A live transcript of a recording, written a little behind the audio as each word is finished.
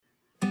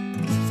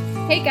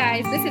Hey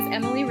guys, this is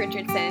Emily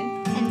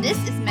Richardson. And this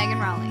is Megan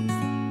Rawlings.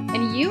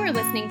 And you are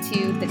listening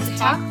to the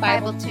Talk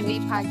Bible to Me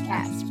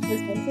podcast,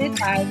 presented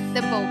by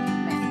The Bold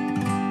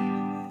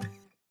Movement.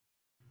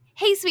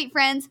 Hey, sweet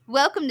friends.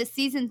 Welcome to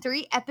Season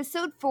 3,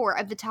 Episode 4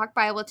 of the Talk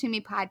Bible to Me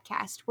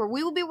podcast, where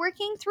we will be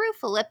working through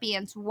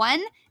Philippians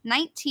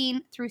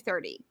 1:19 through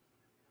 30.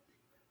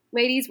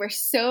 Ladies, we're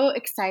so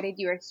excited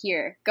you are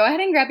here. Go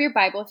ahead and grab your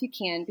Bible if you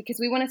can, because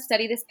we want to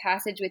study this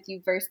passage with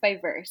you verse by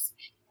verse.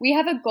 We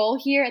have a goal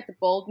here at the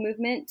Bold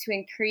Movement to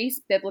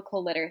increase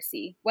biblical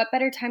literacy. What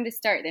better time to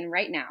start than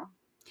right now?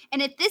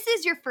 And if this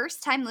is your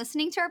first time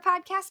listening to our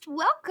podcast,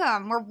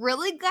 welcome. We're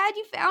really glad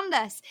you found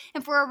us.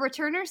 And for our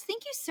returners,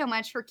 thank you so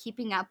much for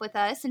keeping up with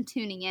us and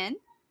tuning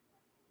in.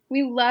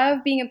 We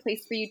love being a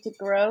place for you to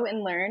grow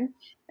and learn,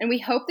 and we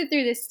hope that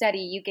through this study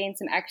you gain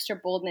some extra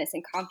boldness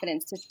and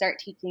confidence to start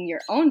teaching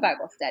your own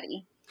Bible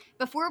study.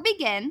 Before we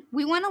begin,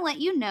 we want to let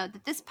you know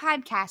that this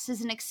podcast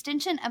is an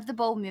extension of the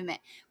Bold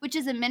Movement, which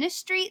is a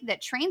ministry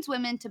that trains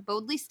women to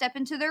boldly step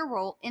into their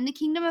role in the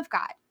kingdom of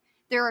God.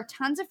 There are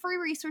tons of free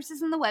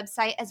resources on the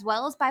website, as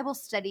well as Bible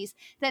studies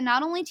that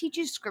not only teach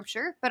you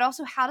scripture, but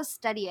also how to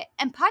study it,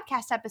 and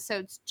podcast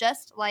episodes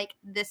just like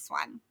this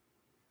one.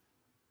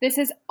 This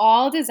is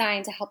all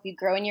designed to help you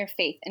grow in your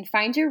faith and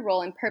find your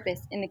role and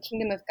purpose in the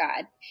kingdom of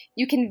God.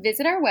 You can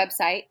visit our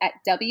website at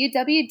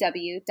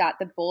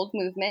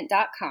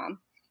www.theboldmovement.com.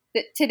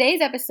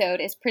 Today's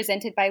episode is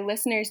presented by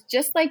listeners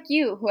just like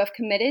you who have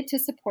committed to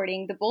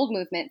supporting the Bold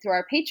Movement through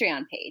our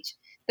Patreon page.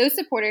 Those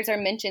supporters are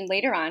mentioned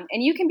later on,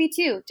 and you can be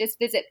too. Just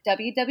visit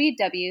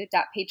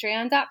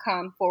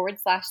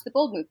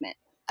www.patreon.com/theboldmovement.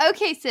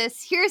 Okay,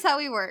 sis, here's how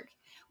we work.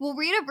 We'll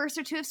read a verse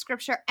or two of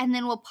scripture, and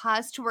then we'll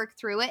pause to work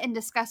through it and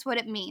discuss what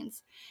it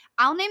means.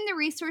 I'll name the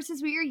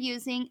resources we are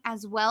using,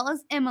 as well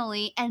as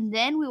Emily, and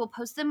then we will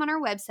post them on our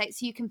website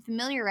so you can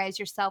familiarize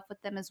yourself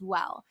with them as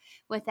well.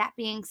 With that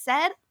being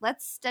said,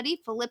 let's study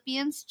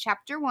Philippians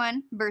chapter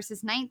 1,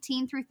 verses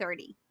 19 through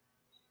 30.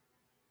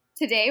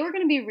 Today we're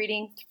going to be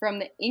reading from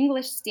the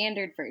English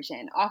Standard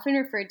Version, often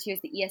referred to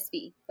as the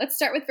ESV. Let's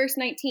start with verse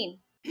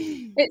 19.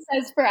 It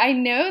says, "For I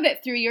know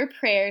that through your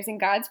prayers and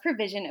God's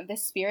provision of the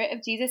Spirit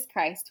of Jesus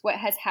Christ, what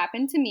has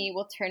happened to me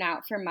will turn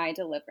out for my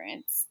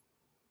deliverance."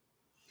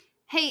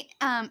 Hey,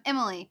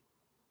 Emily,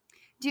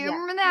 do you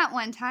remember that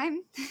one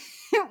time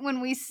when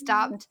we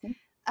stopped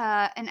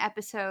an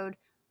episode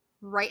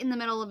right in the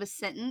middle of a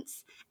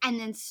sentence and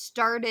then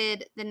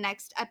started the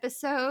next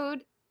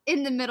episode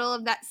in the middle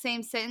of that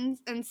same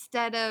sentence?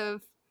 Instead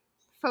of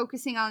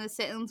focusing on the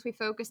sentence, we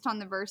focused on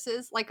the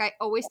verses, like I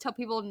always tell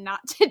people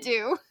not to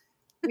do.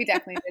 We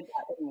definitely did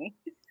that, didn't we?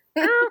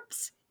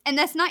 Oops. And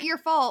that's not your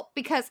fault,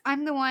 because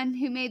I'm the one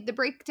who made the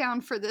breakdown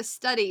for this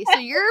study. So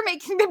you're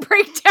making the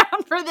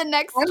breakdown for the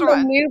next one.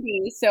 I'm a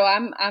newbie, so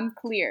I'm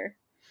clear.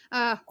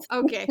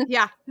 Okay,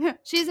 yeah.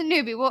 She's a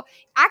newbie. Well,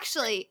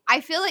 actually, I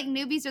feel like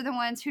newbies are the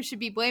ones who should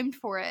be blamed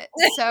for it.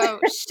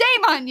 So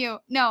shame on you.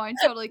 No, I'm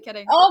totally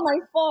kidding. All my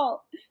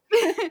fault.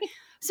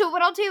 So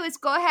what I'll do is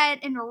go ahead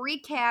and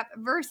recap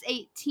verse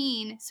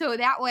 18, so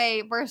that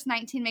way verse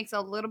 19 makes a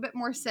little bit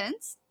more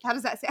sense. How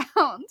does that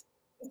sound?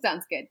 It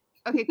sounds good.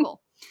 Okay,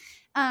 cool.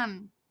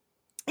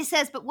 It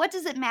says, "But what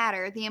does it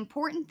matter? The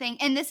important thing,"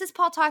 and this is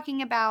Paul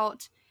talking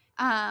about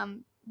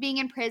being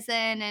in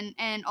prison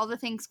and all the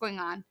things going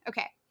on.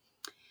 Okay.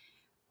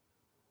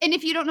 And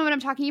if you don't know what I'm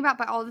talking about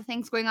by all the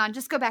things going on,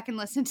 just go back and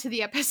listen to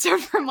the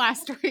episode from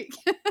last week.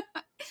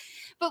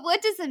 "But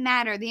what does it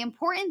matter? The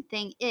important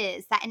thing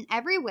is that in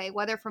every way,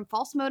 whether from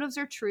false motives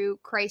or true,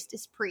 Christ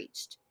is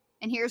preached."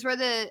 And here's where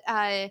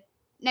the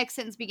next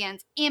sentence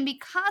begins. "And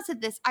because of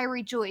this, I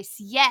rejoice,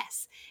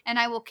 yes, and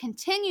I will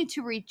continue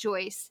to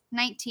rejoice."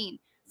 19.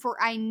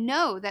 "For I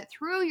know that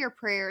through your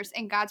prayers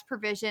and God's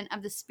provision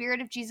of the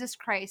Spirit of Jesus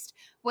Christ,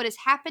 what has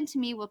happened to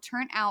me will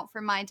turn out for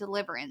my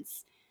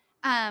deliverance."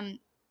 Emily,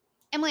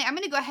 I'm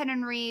going to go ahead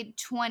and read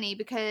 20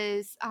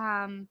 because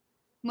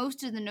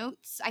most of the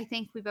notes I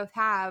think we both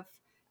have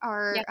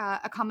are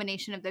a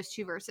combination of those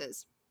two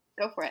verses.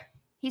 Go for it.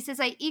 He says,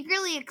 "I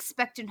eagerly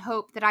expect and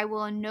hope that I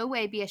will in no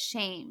way be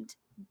ashamed,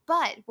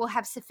 but will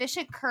have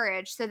sufficient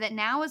courage so that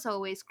now as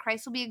always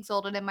Christ will be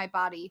exalted in my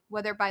body,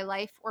 whether by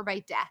life or by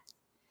death."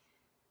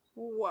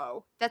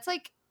 Whoa. That's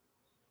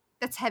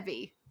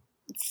heavy.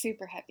 It's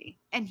super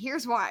heavy. And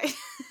here's why.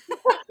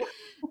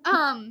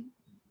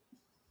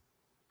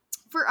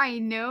 "For I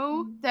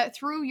know that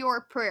through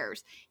your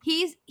prayers,"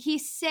 he's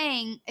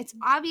saying it's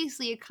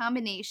obviously a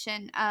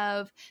combination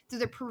of through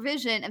the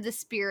provision of the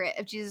Spirit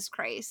of Jesus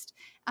Christ.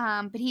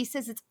 But he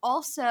says it's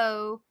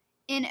also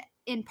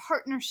in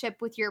partnership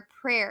with your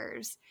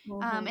prayers.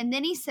 Mm-hmm. And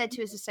then he said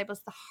to his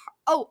disciples,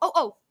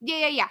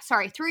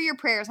 sorry, through your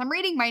prayers. I'm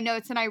reading my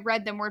notes and I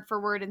read them word for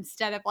word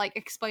instead of like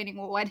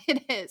explaining what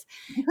it is.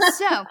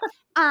 So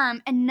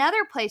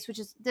another place,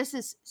 this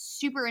is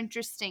super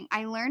interesting.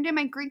 I learned in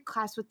my Greek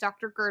class with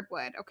Dr.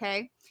 Girdwood.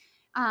 Okay.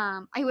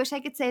 I wish I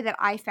could say that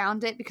I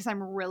found it because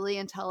I'm really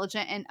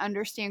intelligent and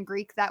understand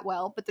Greek that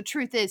well. But the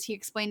truth is he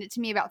explained it to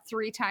me about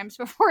 3 times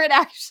before it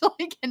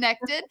actually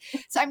connected.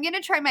 So I'm going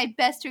to try my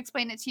best to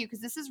explain it to you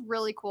because this is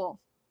really cool.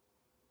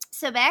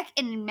 So back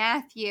in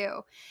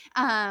Matthew,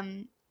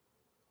 I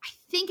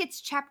think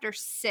it's chapter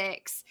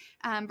 6,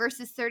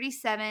 verses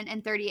 37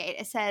 and 38.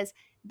 It says,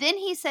 "Then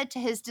he said to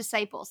his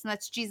disciples," and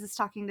that's Jesus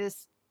talking to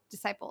his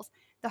disciples,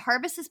 "The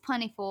harvest is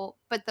plentiful,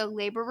 but the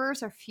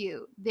laborers are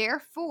few.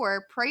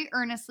 Therefore, pray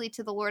earnestly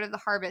to the Lord of the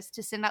harvest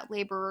to send out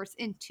laborers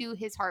into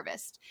his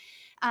harvest."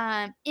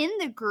 In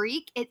the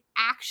Greek, it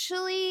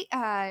actually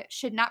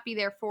should not be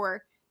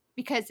therefore,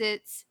 because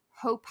it's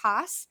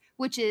hopos,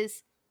 which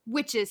is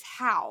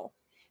how.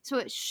 So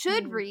it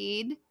should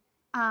read,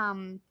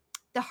 "The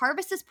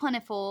harvest is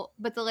plentiful,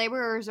 but the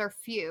laborers are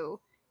few.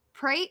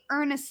 Pray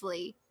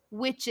earnestly,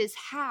 which is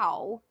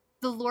how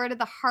the Lord of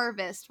the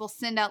harvest will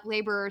send out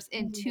laborers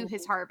into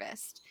his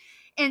harvest."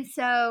 And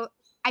so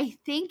I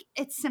think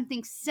it's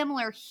something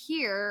similar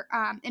here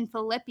in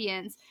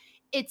Philippians.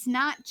 It's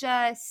not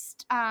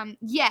just,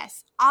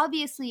 yes,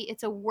 obviously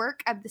it's a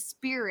work of the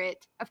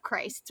Spirit of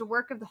Christ. It's a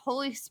work of the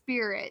Holy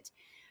Spirit,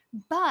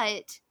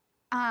 but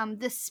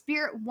the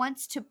Spirit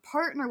wants to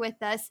partner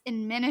with us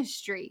in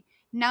ministry.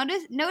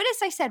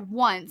 Notice I said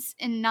wants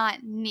and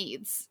not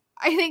needs.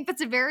 I think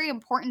that's a very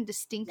important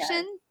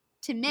distinction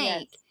to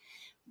make.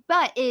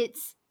 But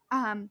it's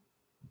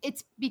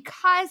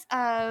because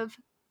of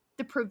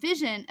the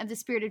provision of the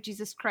Spirit of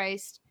Jesus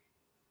Christ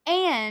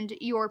and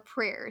your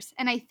prayers.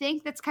 And I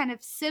think that's kind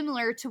of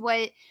similar to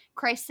what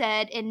Christ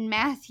said in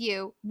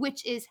Matthew,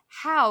 which is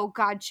how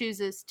God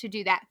chooses to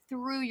do that,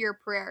 through your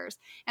prayers.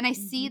 And I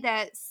see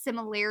that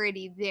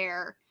similarity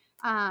there.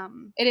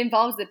 It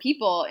involves the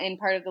people in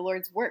part of the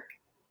Lord's work.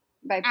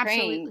 By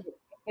praying, absolutely.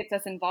 it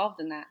gets us involved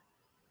in that.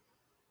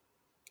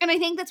 And I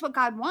think that's what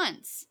God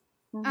wants.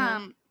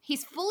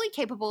 He's fully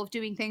capable of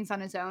doing things on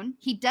his own.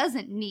 He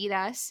doesn't need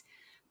us,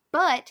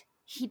 but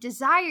he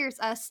desires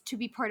us to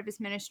be part of his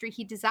ministry.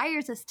 He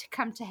desires us to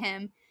come to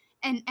him.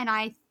 And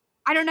I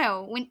don't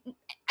know,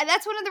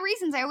 that's one of the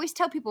reasons I always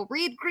tell people,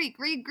 read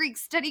Greek,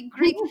 study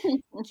Greek,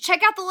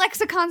 check out the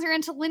lexicons or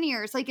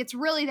interlinears. Like, it's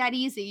really that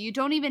easy. You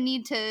don't even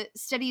need to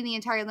study the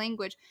entire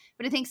language.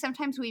 But I think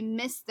sometimes we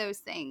miss those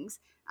things.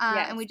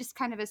 And we just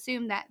kind of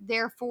assume that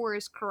therefore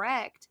is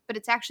correct, but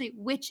it's actually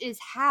which is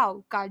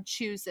how God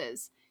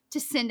chooses to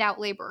send out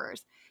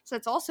laborers. So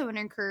it's also an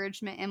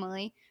encouragement,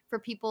 Emily, for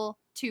people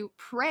to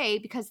pray,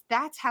 because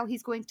that's how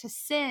he's going to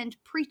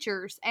send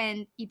preachers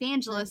and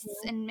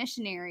evangelists and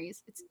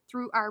missionaries. It's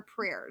through our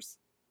prayers.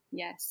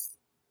 Yes.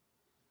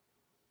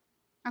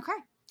 Okay.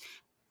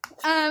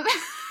 Awesome.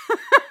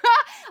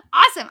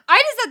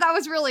 I just thought that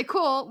was really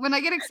cool. When I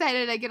get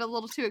excited, I get a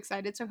little too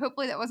excited. So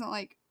hopefully that wasn't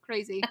like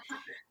crazy.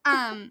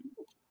 And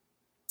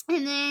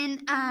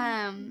then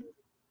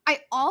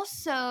I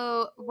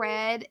also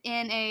read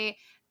in a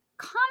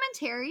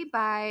commentary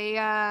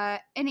by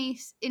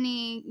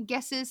any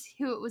guesses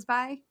who it was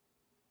by?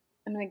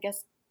 I'm gonna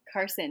guess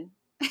Carson.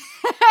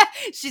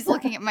 She's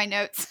looking at my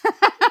notes.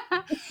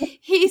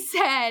 He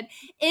said,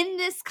 in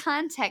this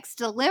context,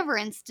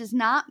 deliverance does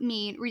not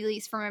mean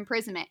release from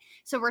imprisonment.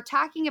 So we're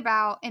talking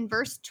about in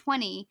verse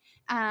 20.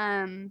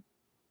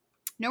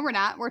 No, we're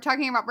not. We're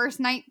talking about verse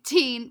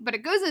 19, but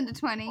it goes into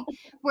 20,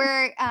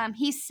 where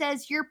he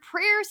says, your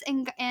prayers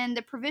and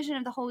the provision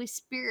of the Holy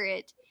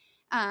Spirit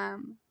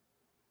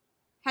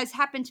has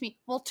happened to me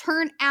will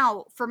turn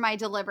out for my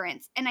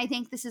deliverance. And I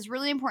think this is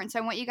really important. So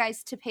I want you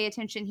guys to pay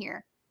attention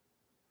here.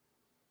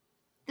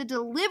 The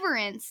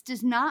deliverance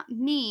does not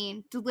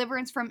mean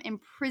deliverance from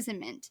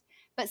imprisonment,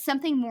 but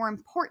something more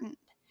important.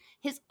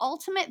 His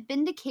ultimate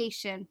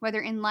vindication,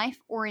 whether in life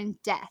or in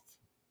death.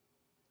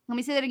 Let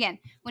me say that again.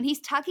 When he's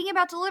talking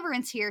about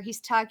deliverance here,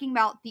 he's talking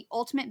about the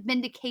ultimate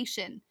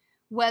vindication,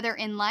 whether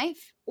in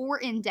life or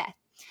in death.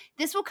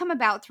 This will come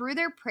about through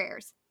their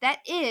prayers. That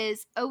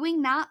is,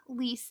 owing not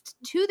least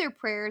to their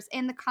prayers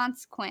and the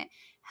consequent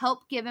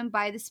help given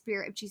by the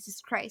Spirit of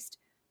Jesus Christ.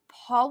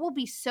 Paul will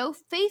be so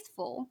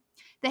faithful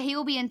that he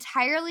will be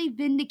entirely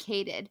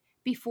vindicated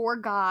before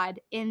God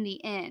in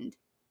the end.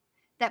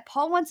 That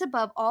Paul wants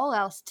above all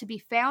else to be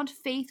found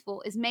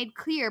faithful is made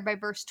clear by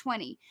verse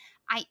 20.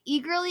 I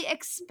eagerly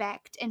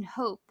expect and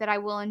hope that I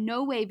will in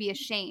no way be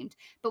ashamed,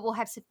 but will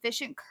have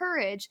sufficient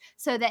courage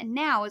so that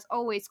now, as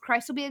always,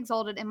 Christ will be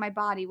exalted in my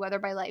body, whether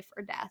by life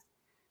or death.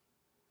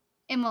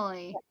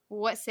 Emily,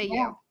 what say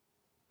you?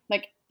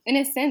 Like, in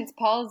a sense,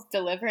 Paul's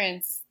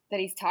deliverance that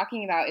he's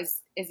talking about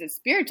is a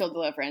spiritual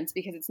deliverance,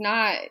 because it's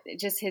not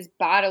just his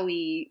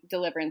bodily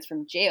deliverance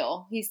from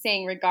jail. He's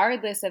saying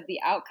regardless of the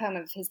outcome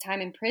of his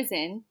time in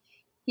prison,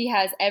 he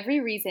has every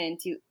reason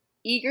to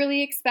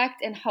eagerly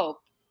expect and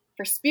hope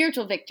for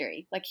spiritual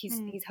victory. Like he's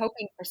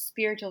hoping for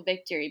spiritual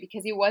victory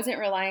because he wasn't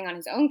relying on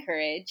his own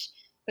courage,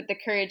 but the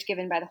courage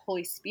given by the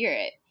Holy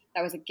Spirit.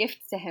 That was a gift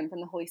to him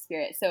from the Holy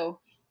Spirit. So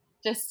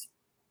just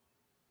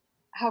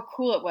how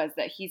cool it was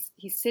that he's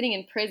sitting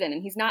in prison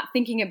and he's not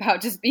thinking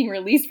about just being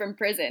released from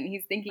prison.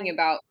 He's thinking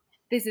about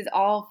this is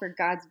all for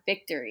God's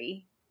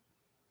victory.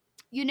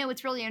 You know,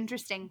 it's really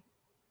interesting.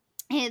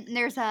 And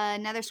there's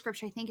another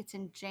scripture, I think it's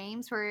in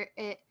James, where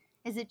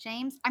is it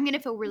James? I'm going to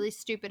feel really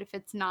stupid if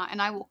it's not,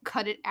 and I will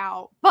cut it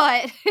out.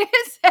 But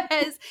it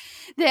says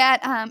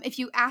that if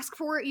you ask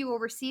for it, you will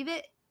receive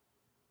it.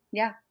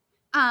 Yeah.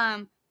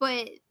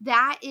 But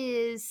that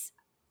is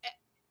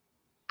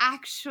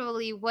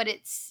actually what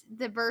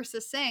the verse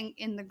is saying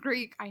in the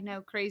Greek. I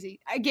know, crazy.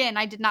 Again,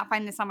 I did not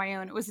find this on my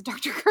own. It was a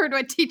Dr.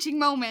 Curdwood teaching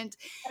moment.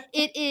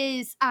 It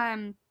is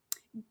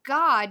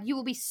God, you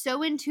will be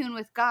so in tune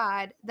with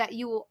God that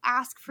you will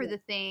ask for the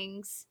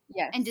things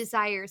Yes. and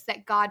desires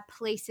that God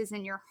places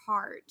in your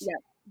heart.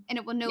 Yes. And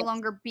it will no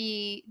longer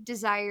be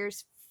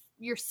desires,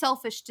 your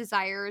selfish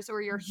desires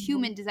or your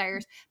human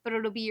desires, but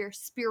it'll be your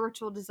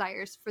spiritual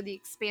desires for the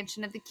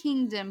expansion of the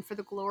kingdom, for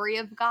the glory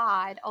of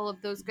God, all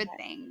of those good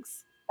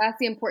things. That's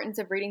the importance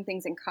of reading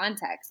things in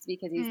context,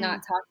 because he's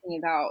not talking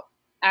about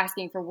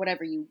asking for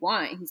whatever you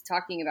want. He's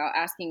talking about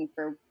asking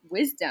for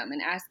wisdom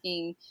and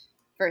asking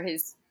for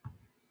his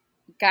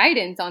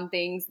guidance on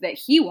things that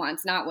he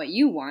wants, not what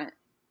you want.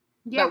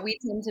 Yeah. But we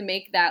tend to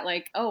make that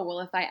like, oh, well,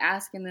 if I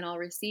ask and then I'll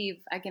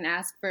receive, I can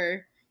ask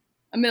for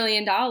 $1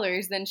 million,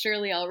 then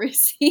surely I'll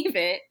receive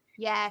it.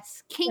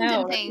 Yes.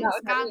 Kingdom things,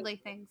 godly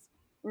things.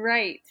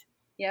 Right.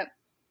 Yep.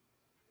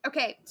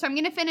 Okay. So I'm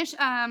going to finish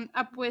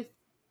up with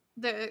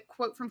the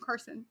quote from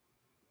Carson.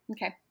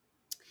 Okay.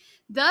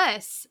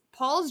 Thus,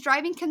 Paul's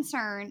driving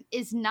concern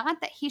is not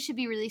that he should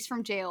be released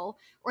from jail,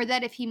 or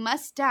that if he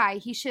must die,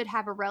 he should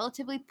have a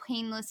relatively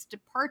painless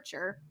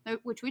departure,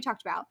 which we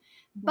talked about,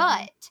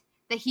 but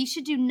that he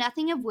should do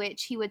nothing of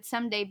which he would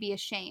someday be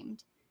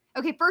ashamed.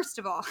 Okay, first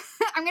of all,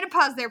 I'm going to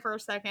pause there for a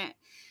second.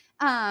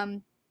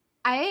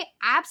 I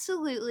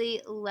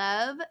absolutely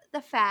love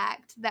the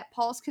fact that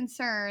Paul's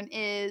concern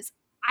is,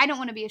 I don't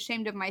want to be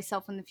ashamed of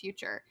myself in the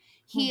future.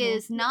 He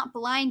is not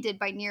blinded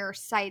by nearer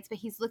sights, but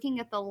he's looking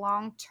at the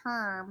long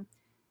term,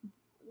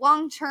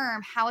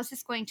 how is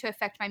this going to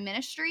affect my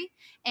ministry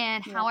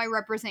and how I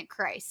represent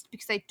Christ?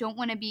 Because I don't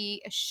want to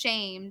be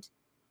ashamed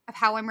of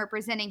how I'm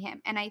representing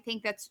him. And I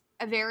think that's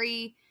a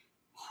very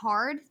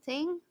hard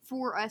thing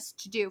for us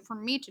to do, for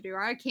me to do.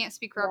 I can't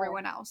speak for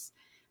everyone else.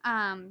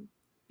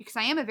 Because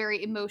I am a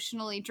very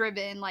emotionally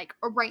driven, like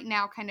a right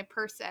now kind of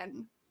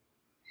person.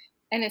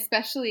 And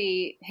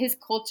especially his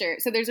culture.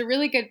 So there's a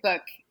really good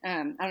book.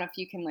 I don't know if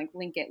you can like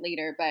link it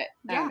later, but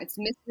it's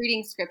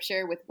Misreading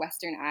Scripture with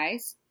Western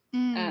Eyes.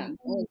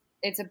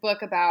 It's a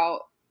book about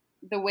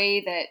the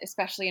way that,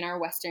 especially in our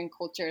Western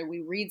culture,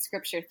 we read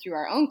Scripture through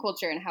our own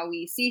culture and how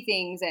we see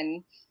things.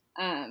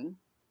 And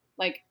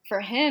like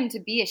for him to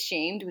be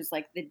ashamed was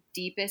like the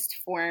deepest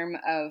form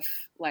of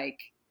like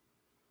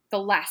the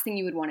last thing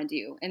you would want to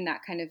do in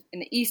that kind of, in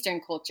the Eastern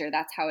culture,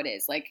 that's how it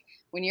is. Like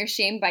when you're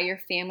shamed by your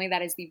family,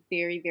 that is the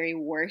very, very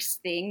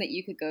worst thing that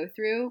you could go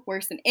through,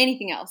 worse than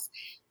anything else.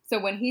 So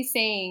when he's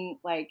saying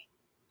like,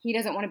 he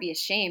doesn't want to be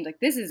ashamed,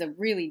 like this is a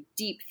really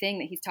deep thing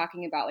that he's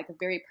talking about, like a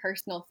very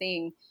personal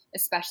thing,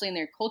 especially in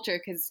their culture,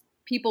 because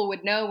people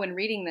would know when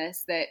reading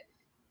this that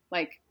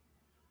like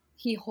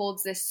he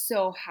holds this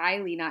so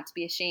highly not to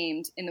be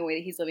ashamed in the way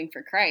that he's living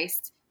for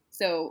Christ.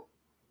 So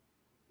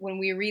when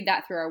we read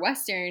that through our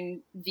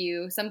Western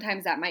view,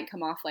 sometimes that might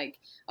come off like,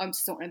 oh, I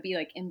just don't want to be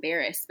like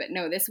embarrassed. But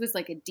no, this was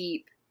like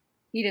he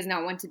does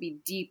not want to be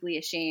deeply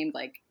ashamed,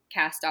 like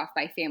cast off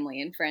by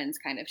family and friends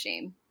kind of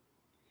shame.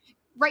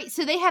 Right.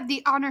 So they have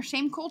the honor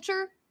shame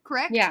culture,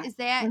 correct? Yeah. Was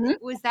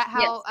that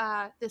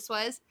how this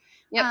was?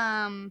 Yep.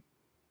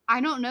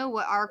 I don't know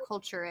what our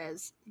culture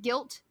is.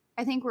 Guilt.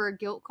 I think we're a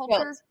guilt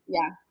culture. Guilt.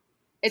 Yeah.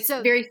 It's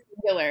very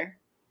singular.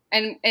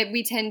 And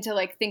we tend to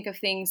like think of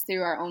things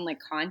through our own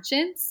like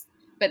conscience.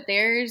 But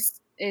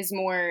theirs is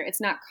more, it's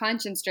not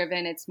conscience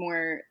driven, it's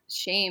more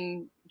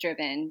shame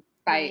driven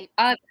by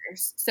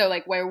others. So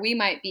like where we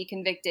might be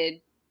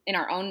convicted in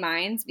our own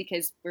minds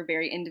because we're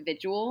very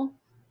individual,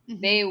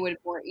 they would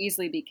more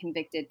easily be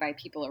convicted by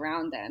people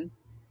around them.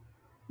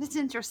 That's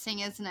interesting,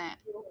 isn't it?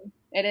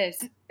 It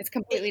is. It's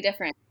completely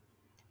different.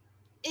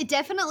 It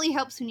definitely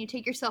helps when you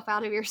take yourself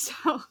out of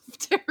yourself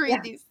to read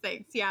these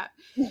things. Yeah.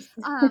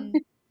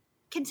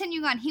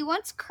 Continuing on, he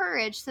wants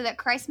courage so that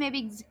Christ may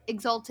be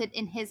exalted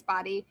in his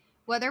body,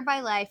 whether by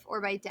life or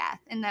by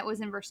death. And that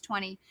was in verse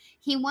 20.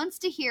 He wants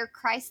to hear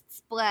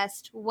Christ's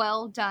blessed,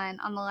 well done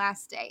on the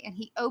last day. And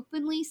he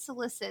openly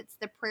solicits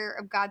the prayer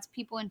of God's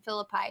people in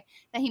Philippi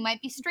that he might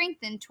be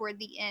strengthened toward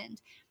the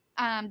end.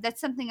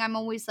 That's something I'm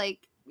always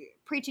like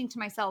preaching to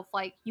myself.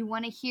 Like you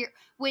want to hear,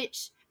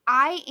 which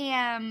I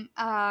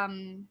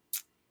am,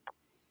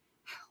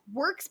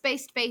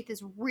 works-based faith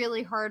is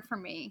really hard for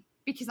me.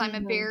 Because I'm a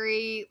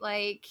very,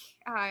 like,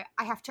 I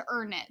have to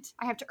earn it.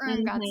 I have to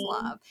earn God's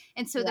love.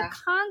 And so the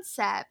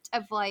concept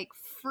of, like,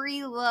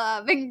 free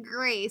love and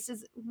grace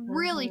is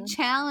really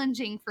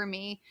challenging for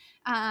me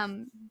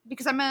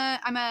because I'm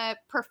a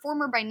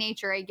performer by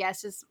nature, I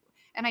guess,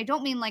 and I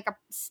don't mean, like, a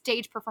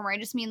stage performer. I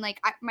just mean,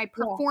 like, my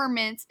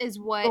performance is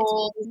what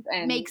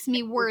makes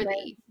me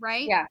worthy,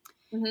 right? Yeah.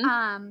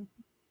 And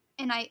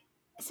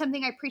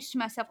something I preach to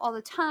myself all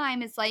the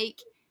time is,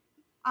 like,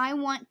 I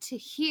want to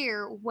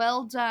hear,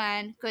 well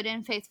done, good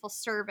and faithful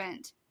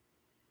servant.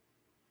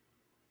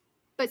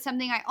 But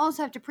something I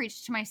also have to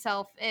preach to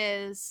myself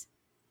is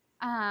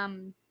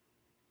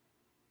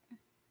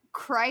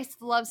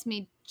Christ loves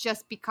me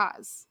just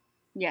because.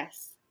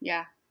 Yes.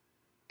 Yeah.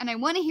 And I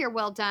want to hear,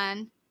 well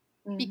done,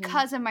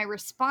 because of my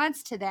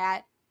response to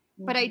that,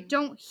 but I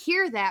don't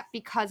hear that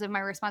because of my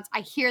response.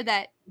 I hear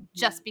that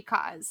just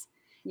because.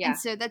 Yeah. And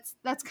so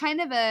that's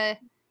kind of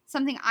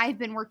something I've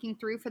been working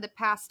through for the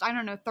past,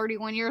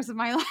 31 years of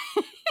my life.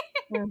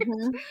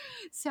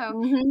 So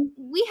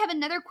we have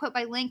another quote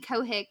by Lynn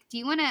Cohick. Do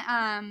you want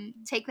to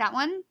take that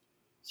one?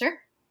 Sure.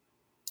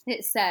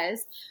 It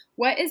says,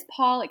 "What is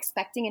Paul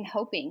expecting and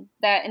hoping?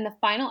 That in the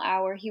final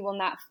hour he will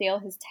not fail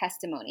his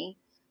testimony.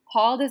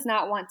 Paul does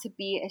not want to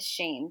be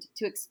ashamed,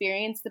 to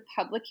experience the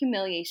public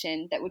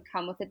humiliation that would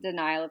come with a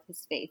denial of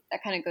his faith."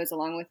 That kind of goes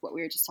along with what we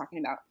were just talking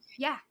about.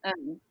 Yeah.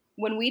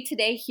 When we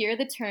today hear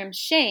the term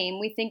shame,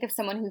 we think of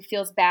someone who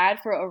feels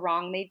bad for a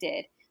wrong they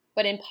did.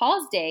 But in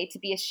Paul's day, to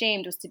be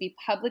ashamed was to be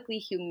publicly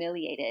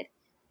humiliated.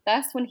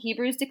 Thus, when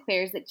Hebrews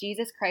declares that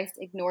Jesus Christ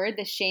ignored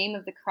the shame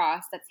of the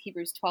cross, that's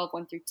Hebrews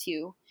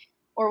 12:1-2,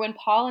 or when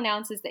Paul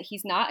announces that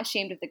he's not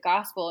ashamed of the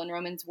gospel in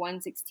Romans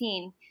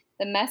 1:16,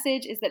 the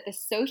message is that the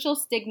social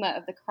stigma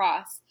of the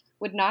cross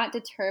would not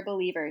deter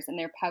believers in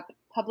their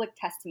public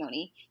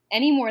testimony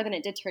any more than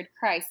it deterred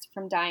Christ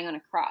from dying on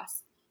a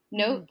cross.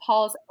 Note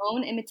Paul's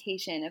own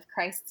imitation of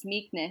Christ's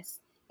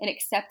meekness in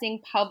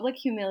accepting public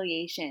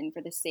humiliation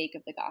for the sake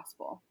of the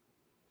gospel.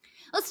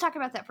 Let's talk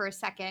about that for a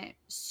second.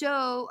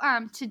 So,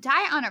 to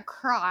die on a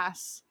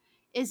cross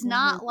is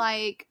not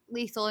like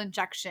lethal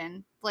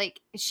injection.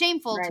 Like, it's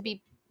shameful to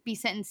be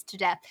sentenced to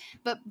death.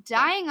 But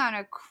dying on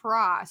a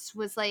cross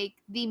was like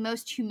the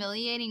most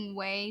humiliating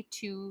way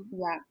to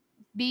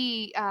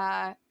be it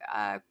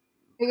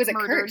was a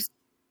murdered. Curse.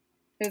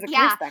 It was a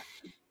curse back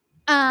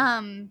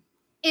then.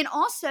 And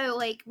also,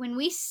 like, when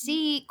we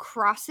see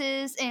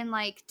crosses and,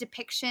 like,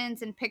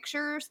 depictions and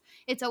pictures,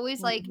 it's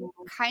always, like,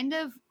 kind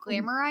of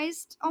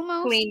glamorized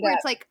almost. Cleaned where up.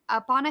 It's, like,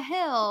 up on a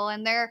hill,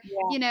 and they're,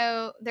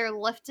 they're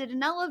lifted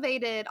and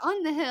elevated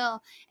on the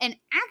hill. And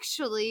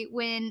actually,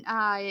 when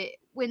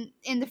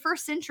in the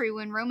first century,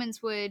 when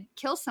Romans would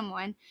kill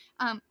someone,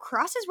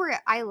 crosses were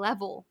at eye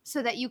level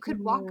so that you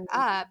could walk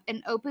up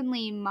and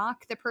openly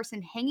mock the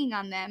person hanging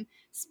on them,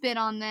 spit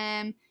on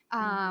them,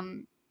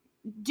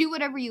 do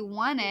whatever you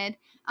wanted,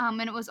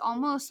 and it was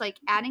almost like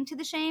adding to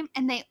the shame.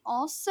 And they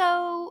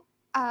also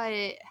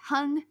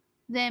hung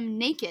them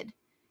naked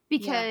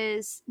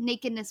because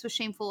nakedness was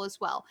shameful as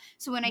well.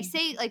 So when I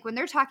say, like, when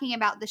they're talking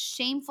about the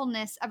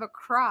shamefulness of a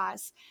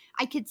cross,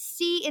 I could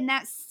see in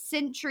that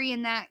century,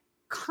 in that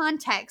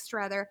context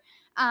rather,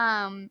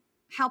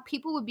 how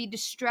people would be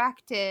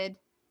distracted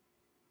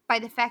by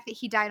the fact that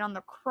he died on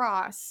the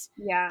cross,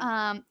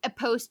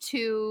 opposed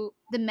to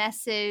the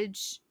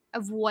message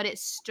of what it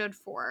stood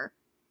for.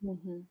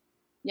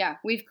 Yeah,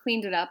 we've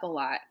cleaned it up a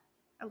lot.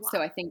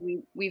 So I think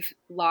we've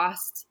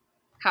lost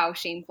how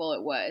shameful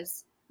it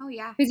was. Oh,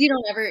 yeah. Because you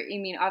don't ever,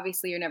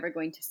 obviously you're never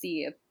going to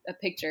see a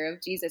picture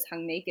of Jesus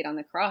hung naked on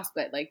the cross,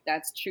 but, like,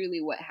 that's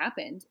truly what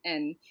happened.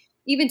 And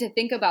even to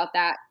think about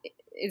that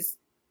it's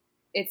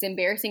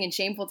embarrassing and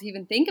shameful to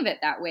even think of it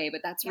that way,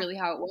 but that's really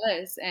how it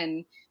was.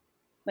 And,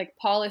 like,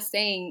 Paul is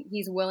saying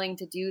he's willing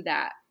to do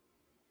that.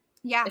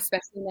 Yeah.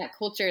 Especially in that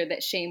culture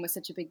that shame was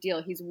such a big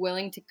deal. He's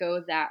willing to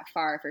go that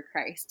far for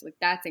Christ. Like,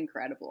 that's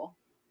incredible.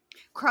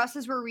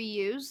 Crosses were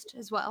reused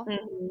as well.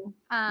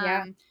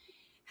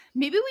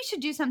 Maybe we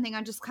should do something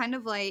on just kind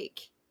of like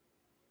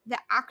the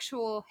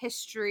actual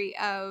history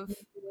of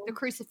the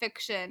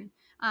crucifixion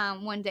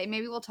one day.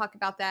 Maybe we'll talk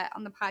about that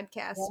on the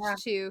podcast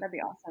too. That'd be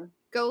awesome.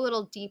 Go a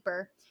little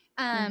deeper.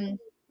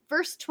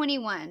 Verse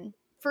 21,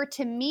 "For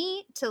to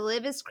me to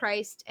live is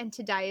Christ and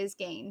to die is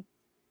gain."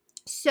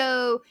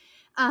 So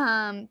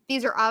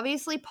these are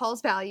obviously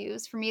Paul's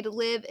values. For me to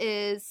live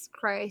is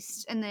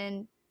Christ, and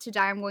then to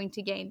die I'm going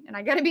to gain. And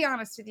I gotta be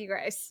honest with you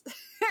guys,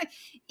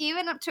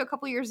 even up to a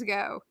couple years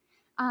ago,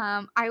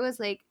 I was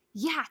like,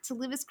 to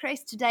live is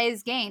Christ, to die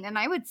is gain. And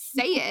I would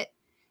say it,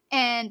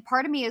 and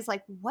part of me is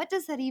like, what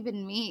does that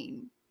even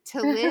mean?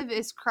 To live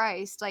is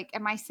Christ. Like,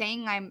 am I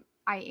saying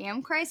I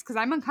am Christ? Because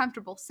I'm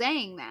uncomfortable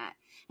saying that.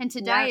 And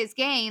to die is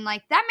gain.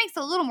 Like, that makes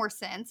a little more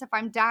sense. If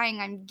I'm dying,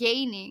 I'm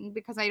gaining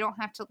because I don't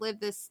have to live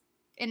this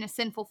in a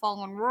sinful,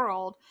 fallen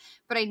world.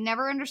 But I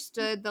never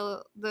understood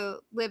the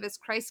live as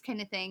Christ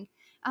kind of thing.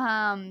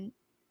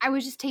 I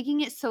was just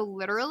taking it so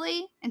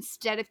literally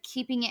instead of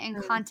keeping it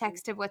in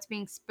context of what's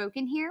being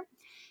spoken here.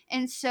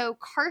 And so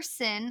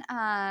Carson,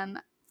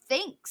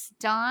 thanks,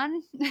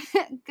 Don.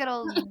 Good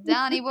old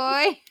Donnie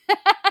boy.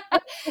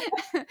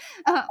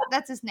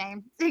 That's his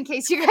name. In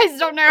case you guys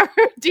don't know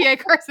who D.A.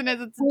 Carson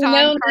is, it's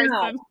Don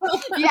Carson.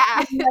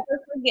 Yeah.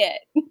 Never forget.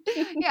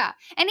 Yeah.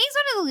 And he's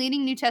one of the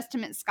leading New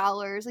Testament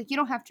scholars. Like, you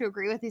don't have to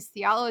agree with his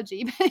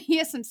theology, but he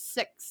has some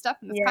sick stuff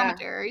in his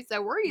commentary,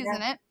 so we're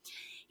using it.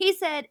 He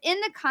said,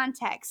 in the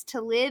context, to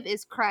live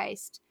is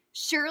Christ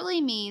surely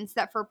means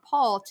that for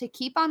Paul to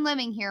keep on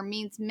living here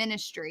means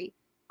ministry,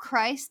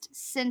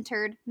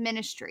 Christ-centered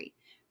ministry,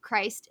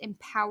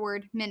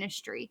 Christ-empowered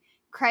ministry,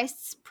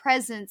 Christ's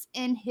presence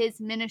in his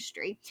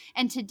ministry,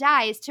 and to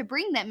die is to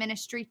bring that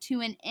ministry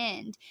to an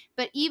end.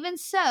 But even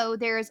so,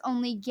 there is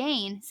only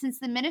gain, since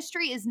the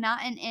ministry is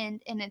not an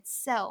end in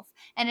itself,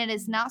 and it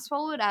is not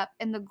swallowed up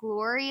in the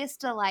glorious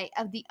delight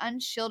of the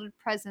unshielded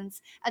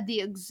presence of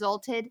the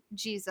exalted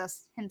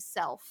Jesus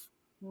himself.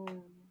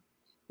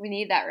 We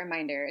need that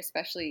reminder,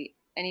 especially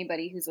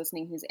anybody who's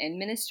listening who's in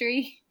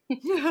ministry.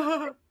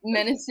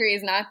 Ministry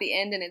is not the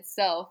end in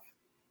itself,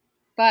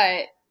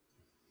 but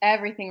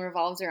everything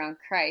revolves around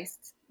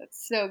Christ.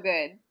 That's so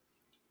good.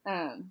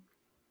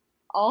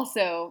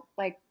 Also,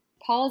 like,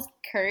 Paul's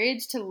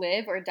courage to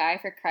live or die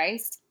for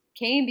Christ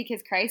came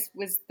because Christ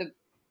was the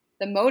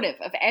motive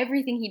of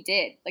everything he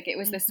did. Like, it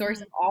was the source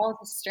of all of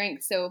his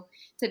strength. So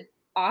to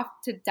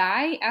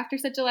die after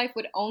such a life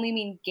would only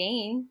mean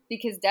gain,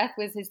 because death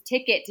was his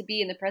ticket to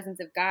be in the presence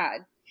of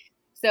God.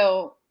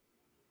 So,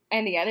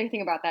 and the other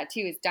thing about that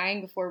too is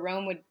dying before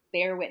Rome would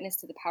bear witness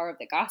to the power of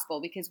the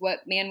gospel, because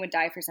what man would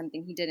die for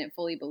something he didn't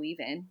fully believe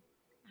in?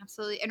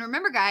 Absolutely. And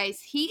remember,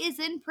 guys, he is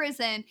in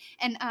prison.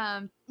 And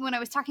when I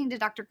was talking to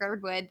Dr.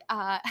 Girdwood,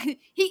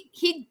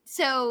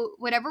 so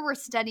whenever we're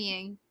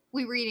studying,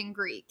 we read in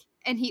Greek.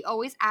 And he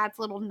always adds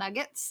little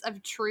nuggets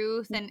of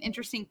truth and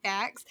interesting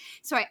facts.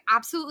 So I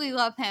absolutely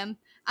love him.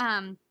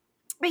 But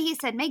he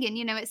said, Megan,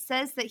 it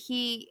says that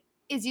he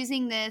is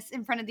using this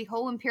in front of the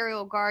whole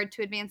imperial guard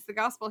to advance the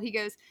gospel. He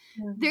goes,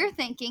 they're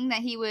thinking that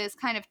he was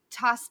kind of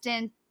tossed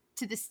in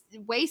to this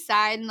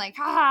wayside and like,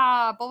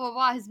 blah, blah,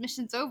 blah, his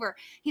mission's over.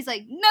 He's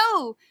like,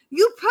 no,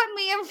 you put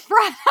me in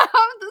front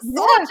of the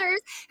soldiers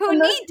who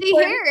need to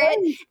hear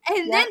it,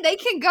 and then they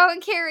can go and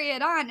carry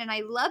it on. And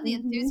I love the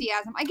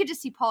enthusiasm. I could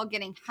just see Paul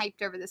getting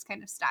hyped over this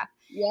kind of stuff.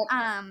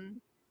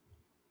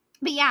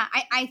 But yeah,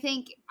 I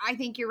think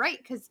you're right,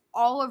 because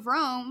all of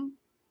Rome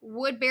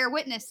would bear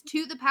witness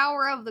to the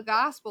power of the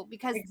gospel,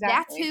 because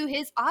that's who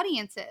his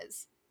audience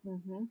is.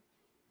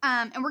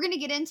 And we're going to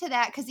get into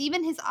that, because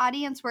even his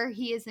audience where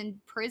he is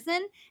in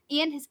prison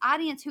and his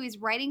audience who he's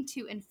writing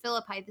to in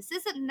Philippi, this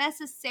isn't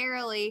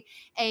necessarily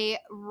a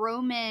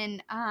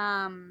Roman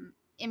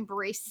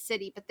embraced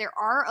city, but there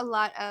are a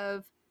lot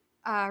of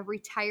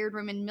retired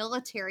Roman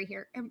military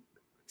here.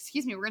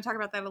 Excuse me, we're going to talk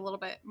about that a little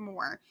bit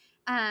more.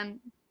 Do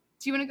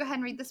you want to go ahead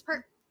and read this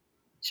part?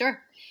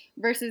 Sure.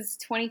 Verses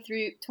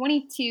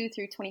 22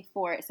 through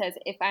 24, it says,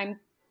 If I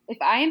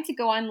am to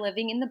go on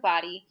living in the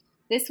body,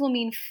 this will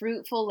mean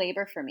fruitful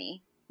labor for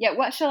me. Yet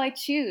what shall I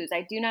choose?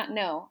 I do not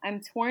know. I'm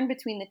torn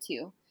between the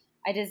two.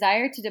 I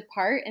desire to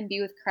depart and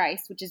be with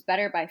Christ, which is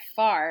better by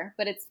far,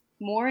 but it's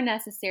more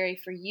necessary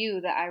for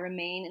you that I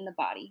remain in the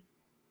body.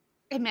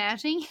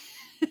 Imagine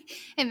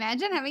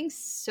having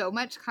so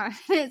much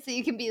confidence that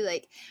you can be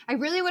like, I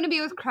really want to be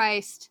with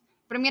Christ,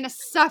 but I'm going to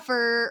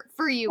suffer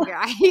for you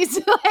guys.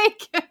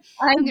 Like,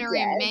 I'm going to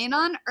remain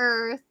on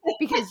earth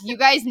because you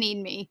guys need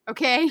me,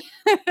 okay?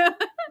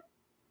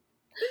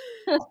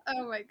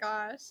 Oh my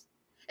gosh.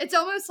 It's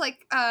almost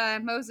like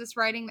Moses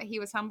writing that he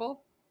was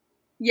humble.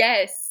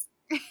 Yes.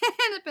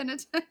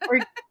 Independent.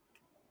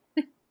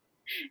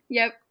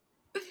 Yep.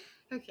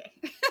 Okay.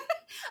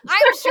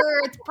 I'm sure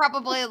it's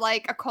probably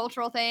like a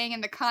cultural thing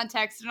and the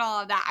context and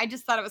all of that. I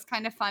just thought it was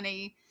kind of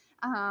funny.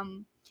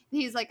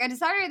 He's like, I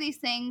desire these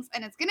things,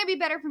 and it's going to be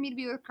better for me to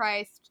be with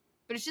Christ,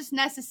 but it's just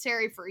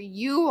necessary for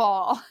you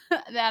all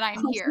that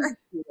I'm here.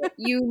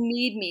 You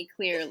need me,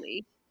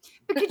 clearly.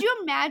 But could you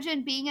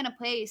imagine being in a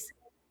place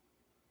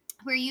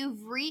where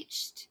you've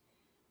reached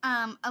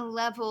a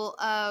level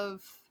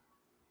of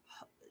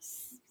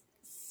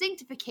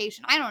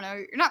sanctification? I don't know.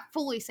 You're not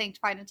fully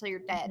sanctified until you're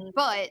dead,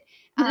 but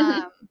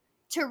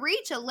to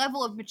reach a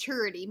level of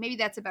maturity, maybe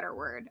that's a better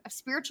word, of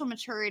spiritual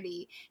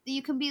maturity, that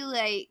you can be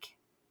like,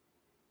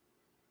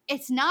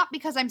 it's not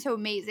because I'm so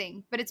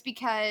amazing, but it's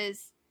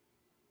because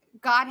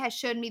God has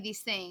shown me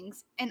these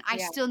things, and I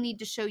still need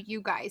to show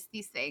you guys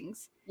these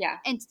things. Yeah.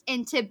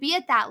 And to be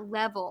at that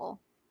level,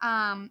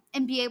 and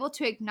be able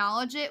to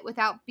acknowledge it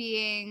without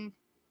being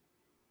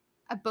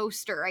a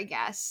boaster, I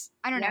guess.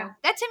 I don't know.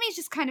 That to me is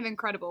just kind of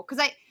incredible,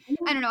 because I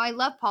don't know. I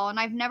love Paul, and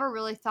I've never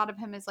really thought of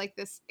him as like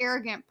this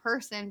arrogant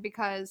person,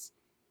 because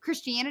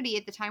Christianity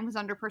at the time was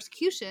under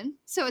persecution.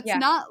 So it's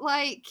not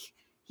like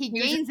he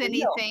gains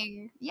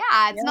anything.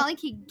 It's not like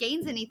he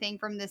gains anything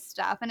from this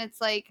stuff. And it's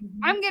like,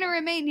 I'm going to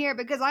remain here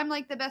because I'm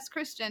like the best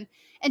Christian.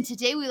 And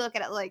today we look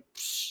at it like,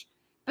 psh,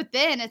 but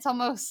then it's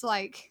almost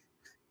like,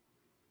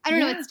 I don't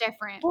know, it's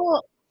different.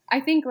 Well, I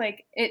think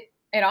like it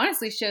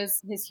honestly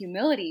shows his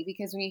humility,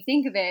 because when you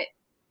think of it,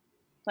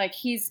 like,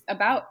 he's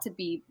about to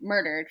be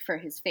murdered for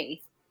his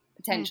faith,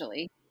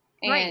 potentially.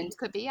 And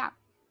could be,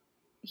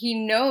 he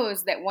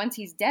knows that once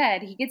he's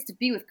dead, he gets to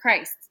be with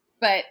Christ.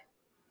 But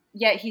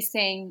yet he's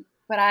saying,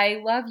 but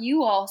I love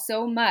you all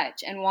so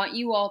much and want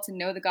you all to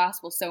know the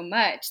gospel so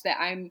much that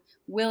I'm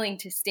willing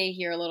to stay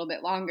here a little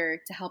bit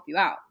longer to help you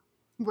out.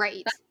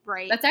 Right.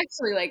 That's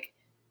actually like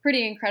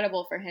pretty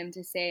incredible for him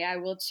to say, I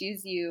will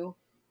choose you,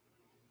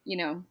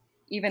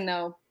 even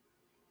though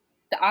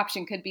the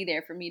option could be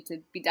there for me to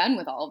be done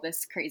with all of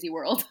this crazy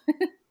world.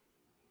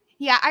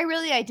 Yeah, I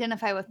really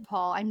identify with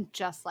Paul. I'm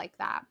just like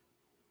that.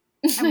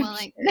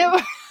 Emily, no.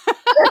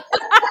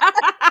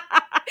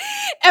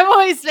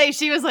 Emily's face,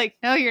 she was like,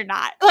 no, you're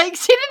not. Like,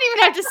 she didn't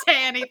even have to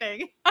say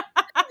anything.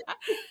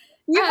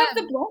 You have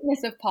the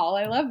bluntness of Paul.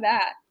 I love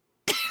that.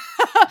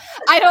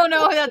 I don't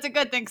know if that's a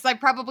good thing because I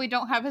probably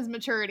don't have his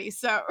maturity.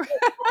 So,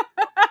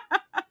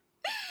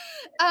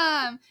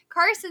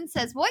 Carson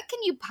says, what can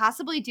you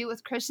possibly do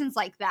with Christians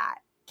like that?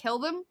 Kill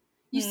them?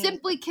 You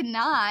simply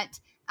cannot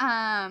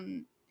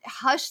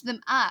hush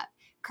them up.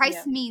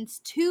 Christ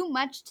means too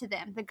much to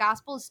them. The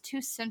gospel is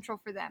too central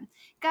for them.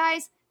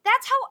 Guys,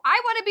 that's how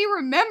I want to be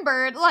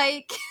remembered.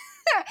 Like,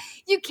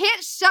 you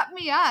can't shut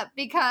me up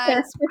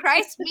because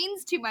Christ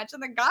means too much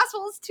and the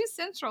gospel is too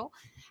central.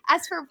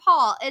 As for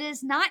Paul, it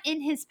is not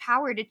in his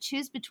power to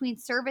choose between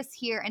service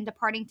here and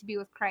departing to be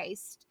with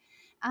Christ,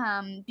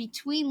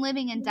 between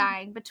living and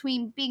dying,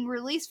 between being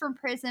released from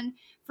prison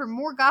for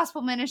more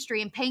gospel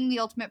ministry and paying the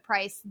ultimate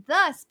price,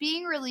 thus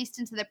being released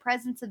into the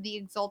presence of the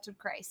exalted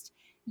Christ.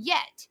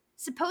 Yet,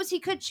 suppose he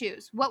could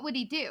choose, what would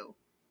he do?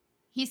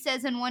 He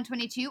says in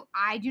 122,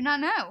 I do not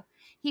know.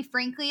 He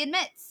frankly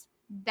admits,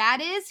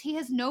 that is, he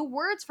has no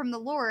words from the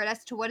Lord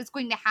as to what is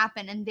going to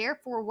happen and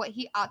therefore what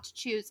he ought to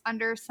choose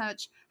under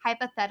such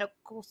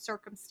hypothetical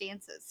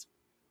circumstances.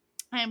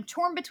 I am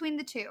torn between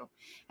the two.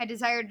 I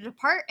desire to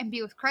depart and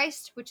be with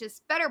Christ, which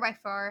is better by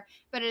far,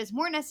 but it is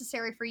more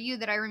necessary for you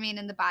that I remain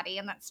in the body,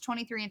 and that's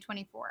 23 and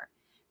 24.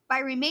 By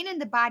remain in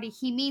the body,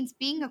 he means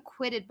being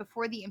acquitted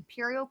before the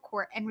imperial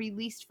court and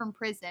released from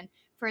prison,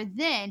 for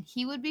then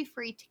he would be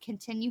free to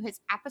continue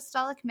his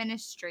apostolic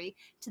ministry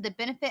to the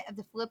benefit of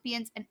the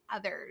Philippians and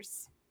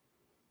others.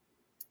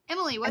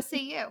 Emily, what say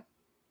you?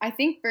 I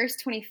think verse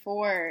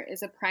 24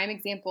 is a prime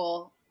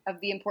example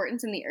of the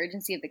importance and the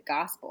urgency of the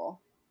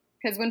gospel.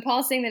 Because when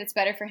Paul's saying that it's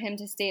better for him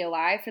to stay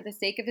alive for the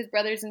sake of his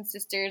brothers and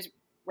sisters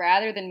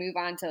rather than move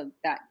on to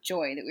that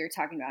joy that we were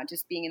talking about,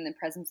 just being in the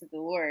presence of the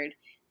Lord,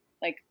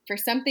 like for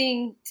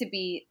something to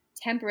be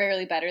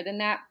temporarily better than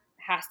that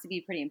has to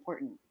be pretty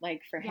important.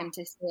 Like for him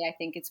to say, I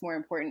think it's more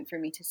important for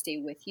me to stay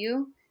with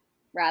you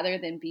rather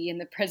than be in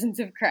the presence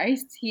of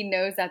Christ. He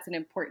knows that's an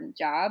important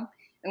job.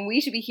 And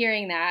we should be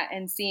hearing that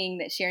and seeing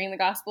that sharing the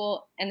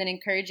gospel and then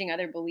encouraging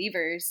other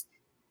believers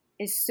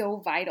is so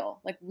vital.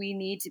 Like we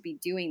need to be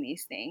doing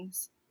these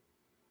things.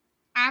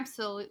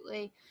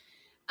 Absolutely.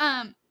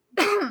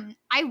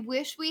 I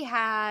wish we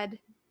had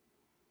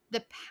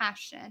the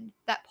passion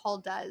that Paul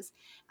does.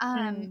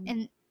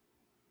 And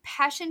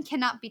passion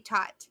cannot be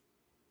taught.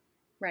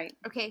 Right.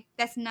 Okay.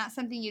 That's not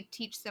something you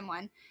teach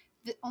someone.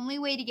 The only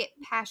way to get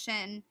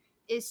passion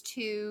is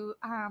to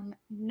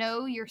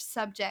know your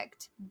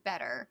subject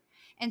better.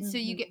 And so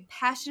you get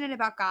passionate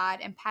about God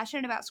and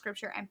passionate about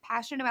scripture and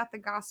passionate about the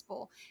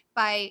gospel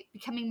by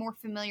becoming more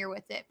familiar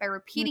with it, by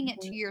repeating it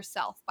to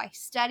yourself, by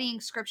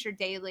studying scripture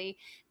daily.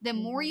 The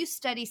more you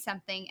study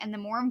something and the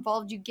more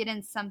involved you get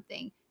in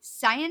something,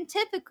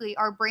 scientifically,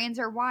 our brains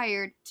are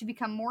wired to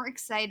become more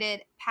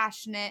excited,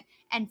 passionate,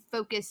 and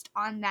focused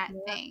on that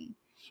thing.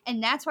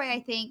 And that's why I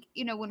think,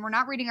 when we're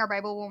not reading our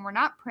Bible, when we're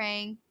not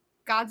praying,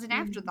 God's an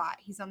afterthought.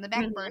 He's on the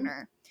back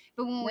burner.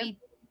 But when we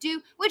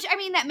do, which, I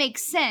mean, that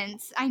makes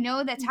sense. I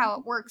know that's how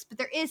it works, but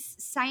there is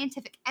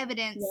scientific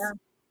evidence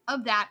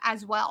of that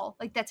as well.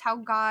 Like, that's how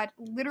God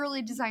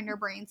literally designed our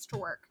brains to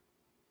work.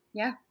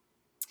 Yeah.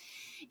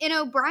 In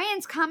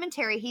O'Brien's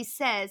commentary, he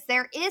says,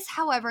 there is,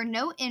 however,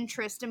 no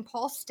interest in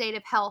Paul's state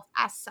of health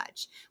as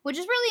such, which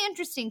is really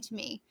interesting to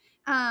me.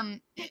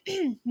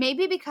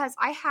 Maybe because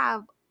I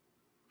have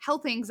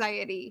health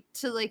anxiety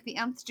to like the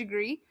nth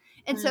degree.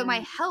 And so my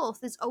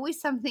health is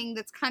always something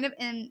that's kind of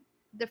in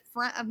the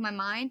front of my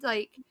mind.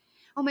 Like,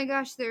 oh my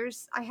gosh,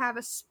 I have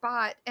a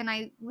spot. And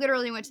I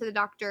literally went to the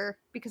doctor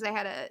because I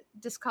had a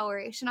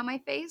discoloration on my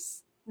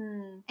face.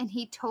 And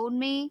he told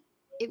me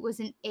it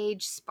was an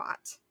age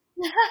spot.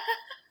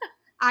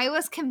 I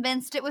was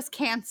convinced it was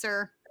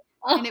cancer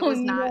and it was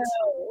not.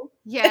 No.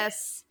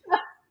 Yes.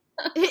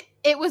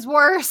 It was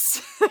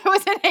worse. It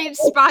was an age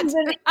spot.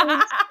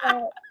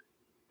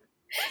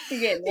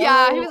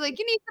 Yeah, he was like,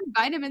 you need some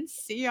vitamin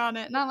C on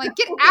it. And I'm like,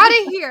 get out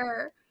of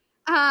here.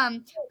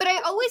 But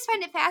I always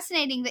find it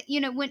fascinating that,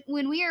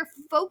 when we are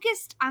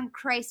focused on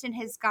Christ and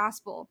his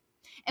gospel,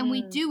 and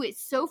we do it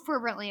so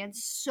fervently and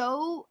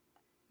so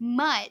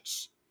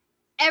much,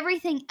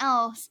 everything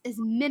else is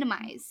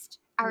minimized.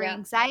 Our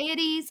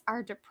anxieties,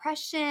 our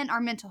depression,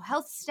 our mental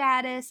health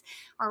status,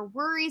 our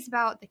worries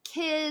about the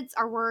kids,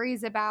 our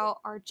worries about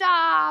our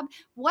job,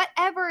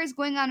 whatever is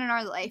going on in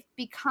our life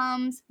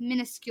becomes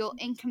minuscule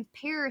in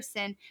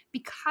comparison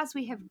because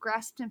we have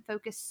grasped and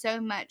focused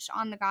so much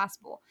on the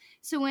gospel.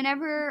 So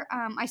whenever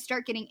I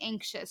start getting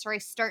anxious or I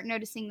start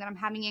noticing that I'm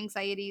having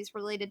anxieties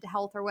related to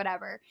health or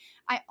whatever,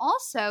 I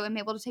also am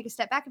able to take a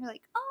step back and be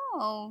like,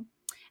 oh,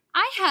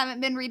 I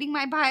haven't been reading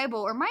my Bible,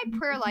 or my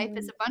prayer life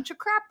is a bunch of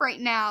crap right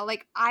now.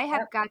 Like, I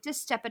have got to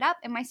step it up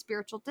in my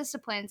spiritual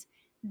disciplines.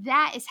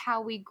 That is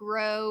how we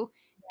grow.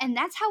 And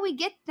that's how we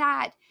get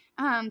that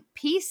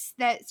peace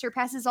that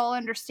surpasses all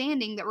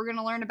understanding that we're going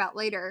to learn about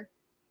later.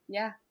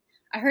 Yeah.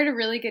 I heard a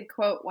really good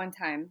quote one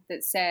time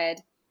that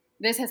said,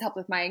 this has helped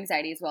with my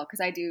anxiety as well,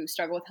 because I do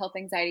struggle with health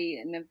anxiety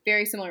in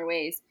very similar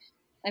ways.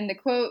 And the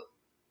quote,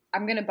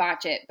 I'm going to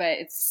botch it, but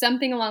it's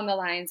something along the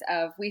lines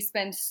of, we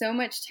spend so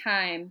much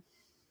time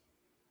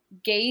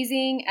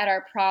gazing at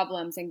our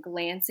problems and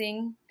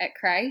glancing at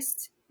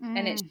Christ.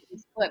 And it should be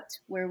flipped,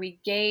 where we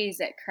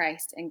gaze at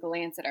Christ and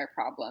glance at our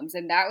problems.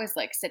 And that was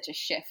like such a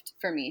shift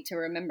for me to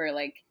remember,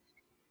 like,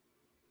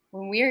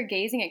 when we are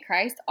gazing at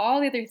Christ, all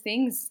the other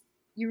things,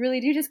 you really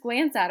do just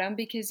glance at them,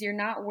 because you're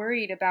not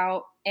worried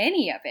about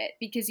any of it,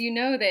 because you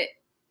know that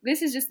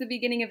this is just the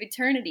beginning of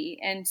eternity.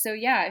 And so,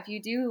 yeah, if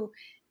you do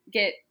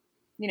get,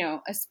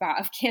 a spot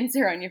of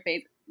cancer on your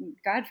face,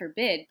 God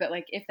forbid, but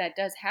like if that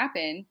does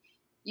happen,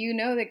 you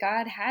know that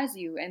God has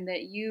you and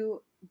that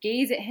you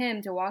gaze at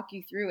him to walk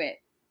you through it.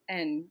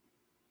 And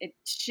it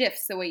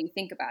shifts the way you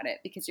think about it,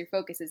 because your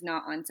focus is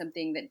not on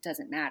something that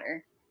doesn't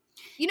matter.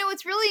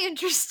 What's really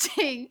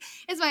interesting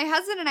is my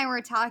husband and I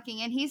were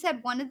talking, and he said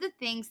one of the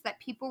things that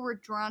people were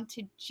drawn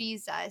to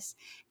Jesus,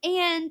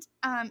 and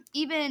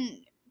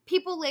even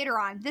people later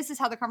on, this is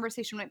how the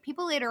conversation went,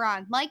 people later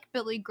on, like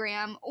Billy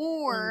Graham,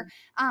 or,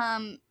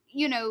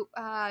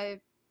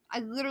 I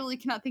literally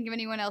cannot think of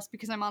anyone else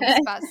because I'm on the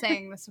spot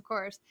saying this, of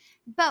course.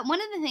 But one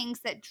of the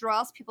things that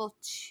draws people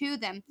to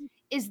them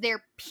is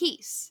their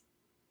peace.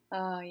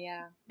 Oh,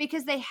 yeah.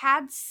 Because they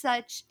had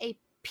such a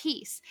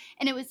peace.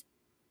 And it was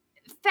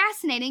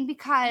fascinating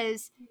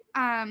because,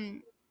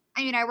 I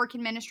work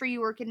in ministry,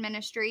 you work in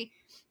ministry.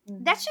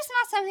 Mm-hmm. That's just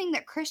not something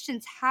that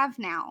Christians have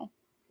now.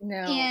 No.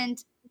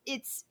 And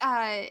it's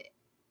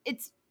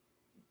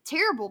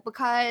terrible,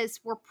 because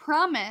we're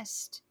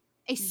promised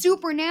a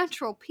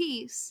supernatural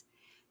peace,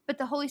 but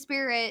the Holy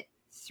Spirit,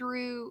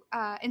 through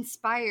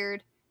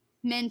inspired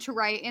men to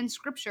write in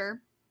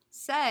Scripture,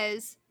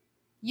 says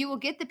you will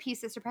get the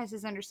peace that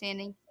surpasses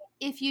understanding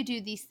if you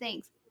do these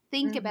things.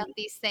 Think about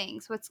these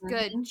things, what's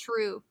good,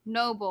 true,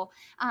 noble.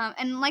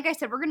 And like I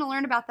said, we're going to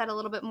learn about that a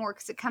little bit more,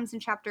 because it comes in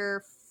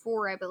chapter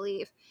 4, I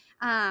believe.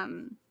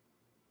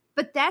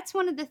 But that's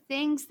one of the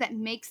things that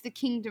makes the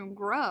kingdom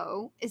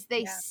grow, is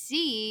they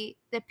see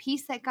the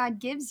peace that God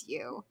gives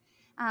you.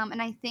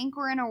 And I think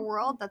we're in a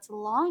world that's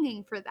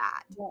longing for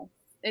that. Yeah.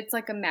 It's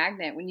like a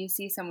magnet. When you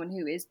see someone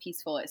who is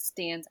peaceful, it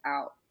stands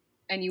out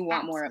and you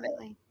want more of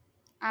it.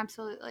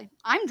 Absolutely.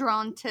 I'm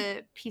drawn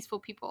to peaceful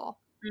people.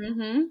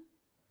 Mm-hmm.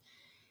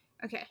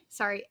 Okay,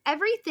 sorry.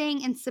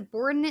 Everything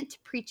insubordinate to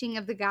preaching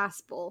of the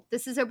gospel.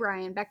 This is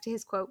O'Brien, back to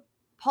his quote.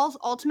 Paul's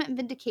ultimate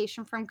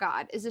vindication from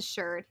God is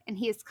assured, and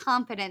he is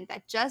confident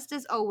that just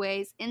as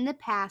always in the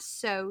past,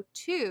 so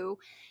too,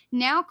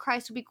 now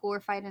Christ will be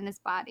glorified in his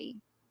body.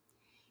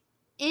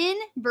 In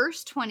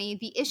verse 20,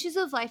 the issues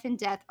of life and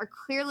death are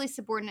clearly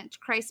subordinate to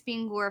Christ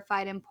being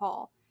glorified in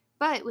Paul.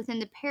 But within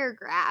the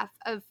paragraph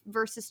of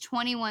verses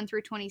 21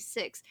 through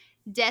 26,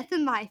 death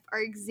and life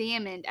are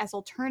examined as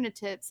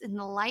alternatives in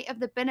the light of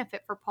the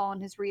benefit for Paul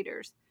and his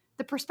readers.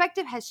 The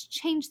perspective has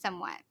changed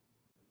somewhat.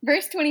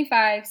 Verse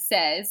 25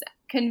 says,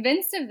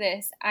 "Convinced of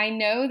this, I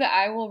know that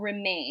I will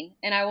remain,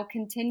 and I will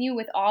continue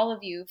with all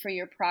of you for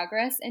your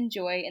progress and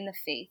joy in the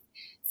faith,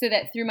 so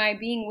that through my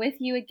being with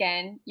you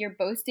again, your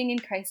boasting in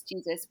Christ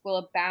Jesus will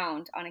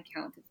abound on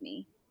account of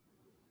me."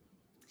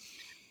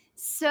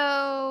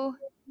 So,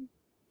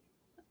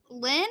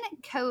 Lynn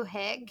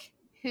Cohick,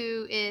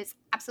 who is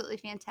absolutely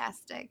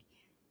fantastic,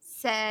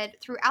 said,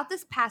 throughout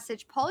this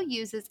passage, Paul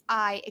uses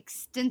I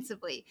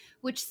extensively,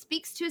 which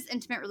speaks to his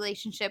intimate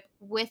relationship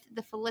with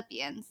the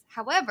Philippians.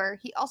 However,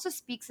 he also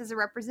speaks as a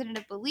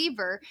representative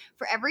believer,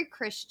 for every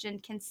Christian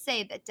can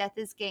say that death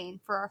is gain,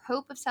 for our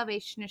hope of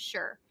salvation is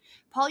sure.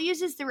 Paul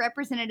uses the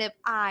representative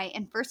I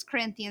in 1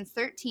 Corinthians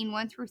 13,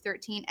 1 through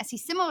 13, as he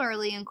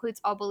similarly includes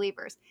all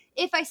believers.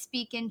 If I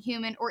speak in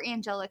human or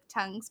angelic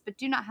tongues, but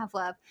do not have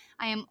love,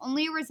 I am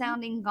only a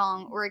resounding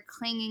gong or a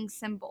clanging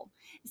cymbal.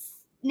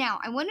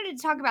 Now, I wanted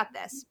to talk about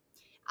this.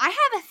 I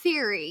have a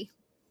theory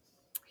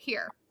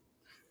here.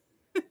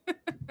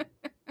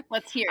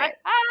 Let's hear it.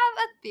 I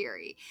have a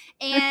theory.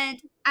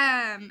 And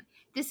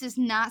this is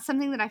not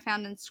something that I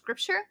found in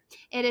Scripture.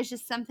 It is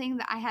just something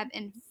that I have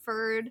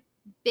inferred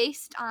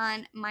based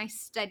on my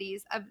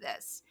studies of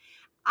this.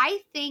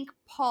 I think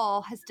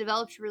Paul has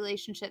developed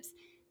relationships.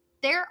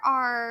 There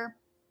are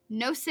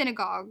no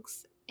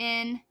synagogues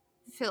in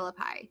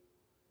Philippi,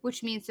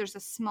 which means there's a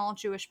small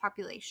Jewish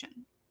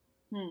population.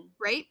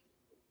 Right?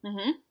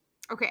 Mm-hmm.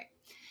 Okay.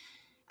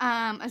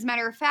 As a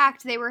matter of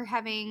fact, they were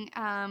having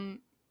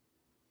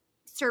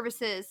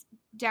services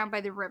down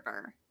by the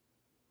river.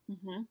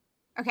 Mm-hmm.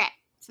 Okay.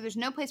 So there's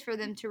no place for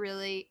them to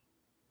really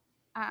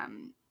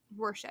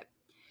worship.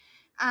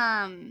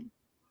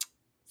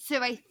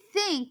 So I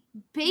think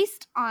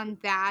based on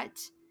that,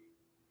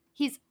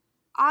 he's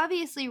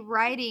obviously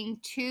writing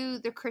to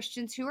the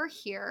Christians who are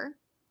here.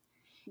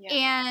 Yeah.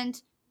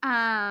 And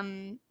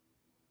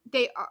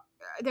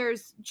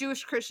there's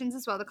Jewish Christians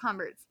as well, the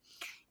converts.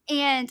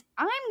 And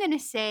I'm going to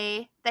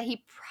say that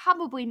he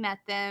probably met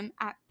them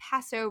at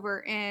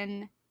Passover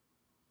in...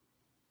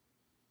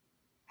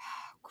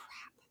 Oh,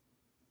 crap.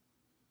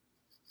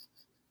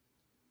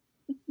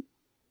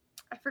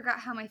 I forgot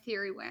how my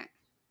theory went.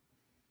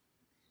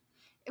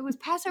 it was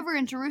Passover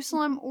in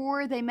Jerusalem,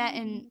 or they met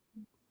in,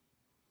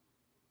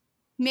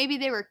 maybe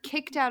they were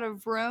kicked out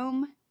of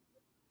Rome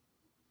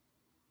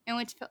and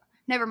went to,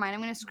 never mind,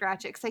 I'm going to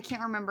scratch it because I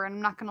can't remember and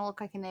I'm not going to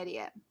look like an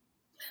idiot.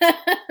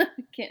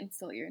 Can't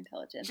insult your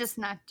intelligence. Just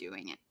not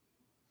doing it.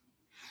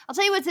 I'll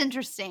tell you what's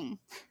interesting.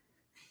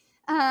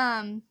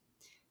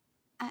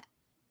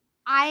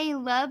 I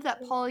love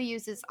that Paul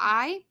uses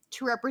I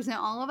to represent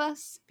all of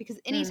us, because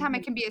anytime I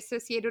can be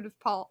associated with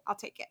Paul, I'll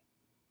take it.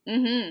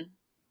 Mm-hmm.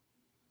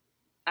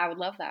 I would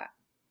love that.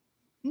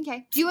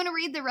 Okay. Do you want to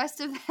read the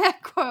rest of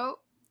that quote?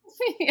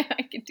 Yeah,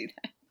 I can do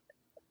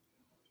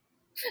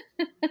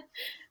that.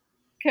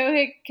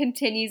 Kohik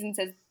continues and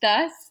says,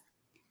 thus,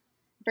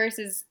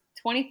 verses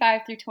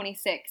 25 through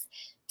 26,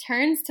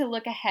 turns to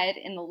look ahead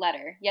in the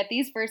letter. Yet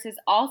these verses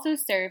also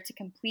serve to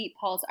complete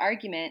Paul's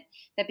argument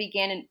that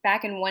began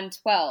back in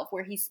 1:12,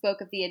 where he spoke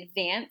of the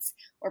advance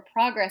or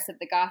progress of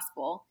the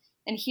gospel.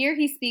 And here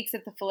he speaks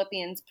of the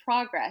Philippians'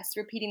 progress,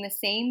 repeating the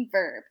same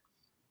verb.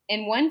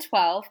 In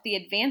 1:12, the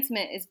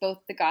advancement is both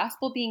the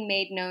gospel being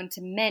made known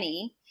to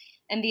many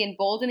and the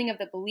emboldening of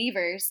the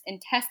believers in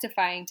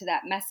testifying to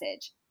that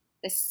message.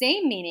 The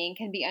same meaning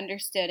can be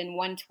understood in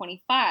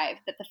 1:25,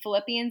 that the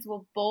Philippians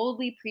will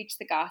boldly preach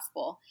the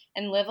gospel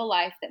and live a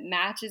life that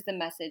matches the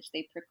message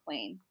they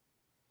proclaim.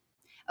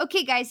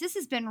 Okay, guys, this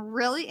has been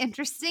really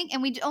interesting,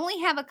 and we only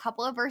have a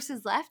couple of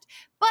verses left,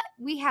 but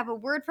we have a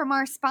word from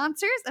our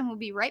sponsors, and we'll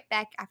be right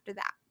back after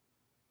that.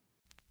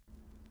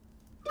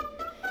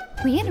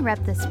 We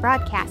interrupt this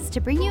broadcast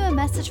to bring you a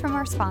message from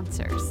our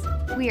sponsors.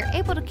 We are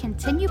able to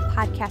continue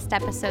podcast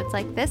episodes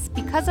like this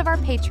because of our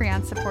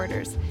Patreon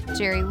supporters: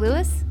 Jerry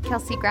Lewis,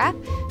 Kelsey Graff,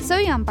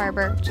 Soyan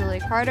Barber,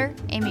 Julia Carter,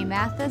 Amy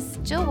Mathis,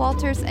 Jill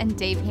Walters, and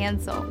Dave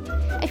Hansel.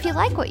 If you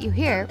like what you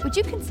hear, would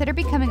you consider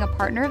becoming a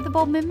partner of the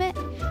Bold Movement?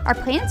 Our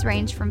plans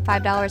range from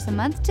 $5 a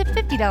month to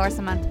 $50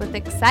 a month, with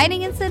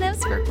exciting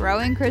incentives for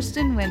growing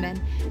Christian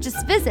women.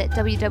 Just visit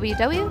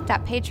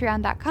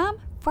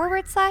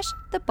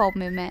www.patreon.com/The Bold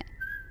Movement.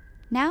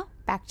 Now,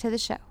 back to the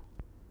show.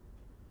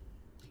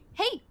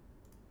 Hey!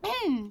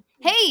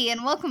 Hey,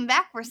 and welcome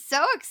back. We're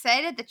so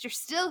excited that you're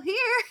still here.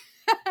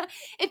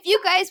 If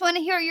you guys want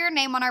to hear your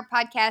name on our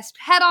podcast,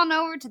 head on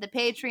over to the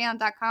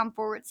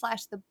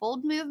patreon.com/The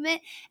Bold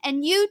Movement,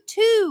 and you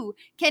too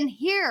can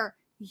hear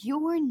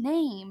your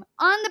name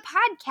on the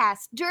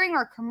podcast during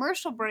our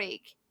commercial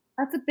break.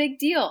 That's a big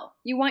deal.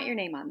 You want your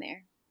name on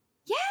there.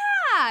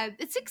 Yeah,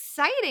 it's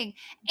exciting.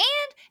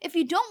 And if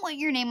you don't want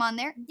your name on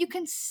there, you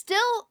can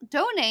still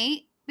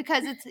donate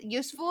because it's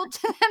useful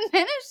to the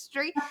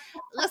ministry.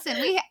 Listen,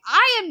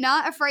 I am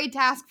not afraid to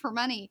ask for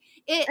money.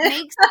 It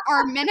makes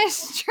our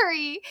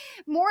ministry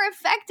more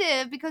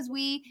effective because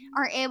we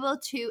are able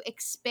to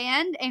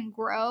expand and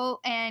grow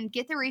and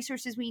get the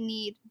resources we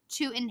need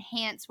to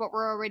enhance what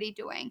we're already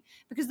doing.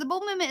 Because the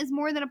Bold Movement is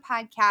more than a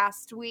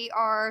podcast. We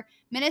are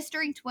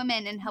ministering to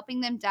women and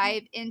helping them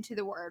dive into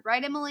the Word.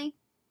 Right, Emily?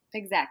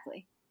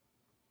 Exactly.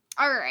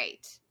 All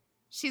right.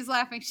 She's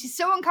laughing. She's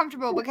so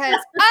uncomfortable because,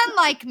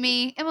 unlike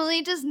me,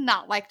 Emily does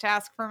not like to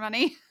ask for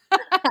money.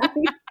 I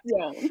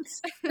don't.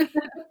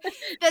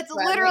 That's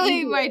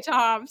literally my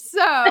job.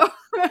 So,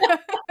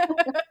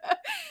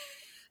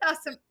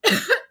 awesome.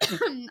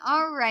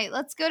 All right.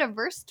 Let's go to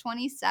verse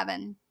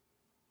 27.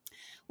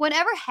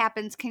 Whatever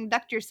happens,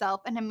 conduct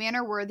yourself in a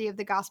manner worthy of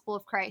the gospel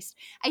of Christ.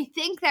 I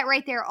think that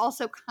right there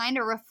also kind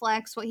of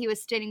reflects what he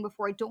was stating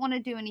before. I don't want to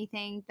do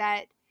anything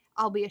that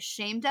I'll be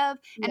ashamed of.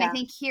 And I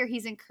think here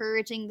he's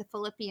encouraging the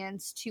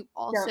Philippians to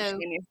also don't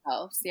shame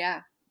yourselves.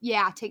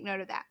 Yeah, take note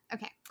of that.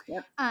 Okay.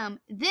 Yep.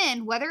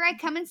 Then whether I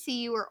come and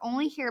see you or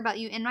only hear about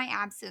you in my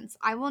absence,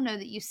 I will know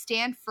that you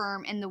stand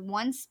firm in the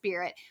one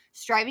spirit,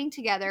 striving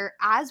together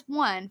as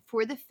one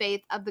for the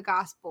faith of the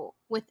gospel,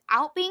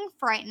 without being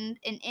frightened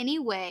in any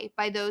way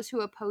by those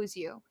who oppose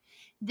you.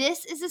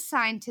 This is a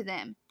sign to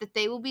them that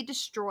they will be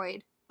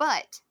destroyed,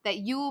 but that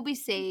you will be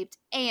saved,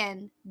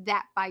 and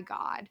that by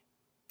God.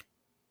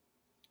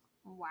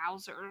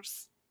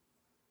 Wowzers.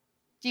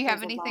 Do you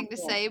have anything to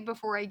say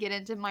before I get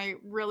into my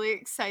really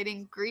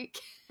exciting Greek?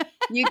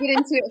 You get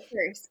into it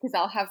first, because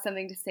I'll have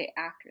something to say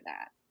after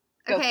that.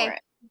 Go for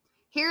it.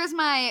 Here's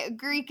my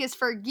Greek is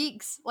for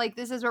geeks. Like,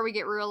 this is where we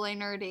get really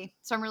nerdy.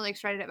 So I'm really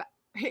excited. My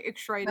favorite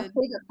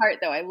part,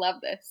 though. I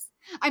love this.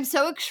 I'm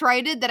so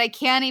excited that I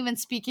can't even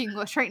speak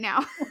English right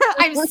now.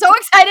 I'm so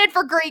excited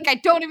for Greek. I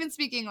don't even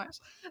speak English.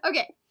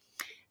 Okay.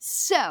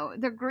 So,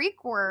 the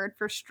Greek word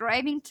for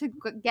striving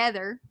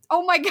together.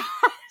 Oh my gosh,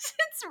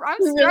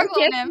 I'm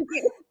struggling.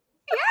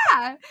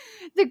 Yeah.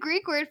 The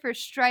Greek word for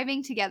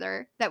striving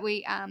together that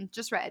we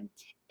just read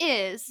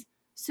is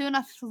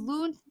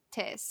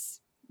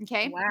synaphluntes.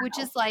 Okay. Wow. Which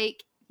is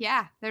like,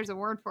 yeah, there's a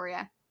word for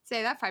you.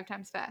 Say that 5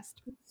 times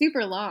fast.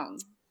 Super long.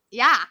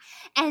 Yeah.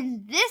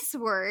 And this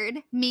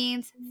word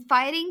means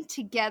fighting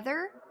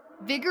together,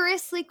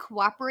 vigorously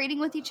cooperating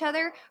with each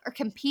other, or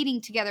competing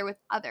together with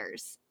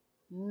others.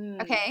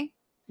 Okay.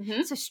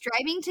 Mm-hmm. So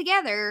striving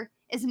together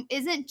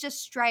isn't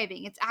just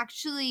striving. It's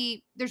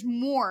actually, there's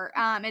more.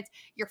 It's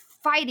you're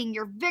fighting,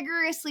 you're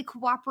vigorously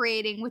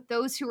cooperating with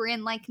those who are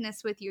in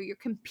likeness with you. You're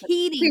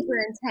competing.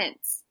 Super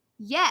intense.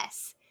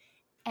 Yes.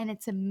 And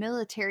it's a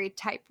military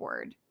type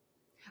word.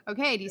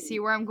 Okay, do you see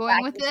where I'm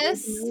going with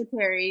this?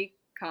 Military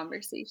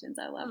conversations.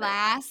 I love it.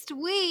 Last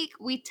week,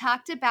 we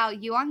talked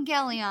about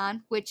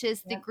euangelion, which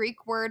is the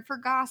Greek word for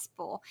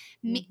gospel.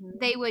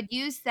 They would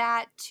use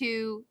that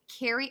to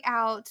carry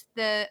out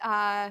the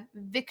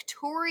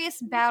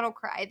victorious battle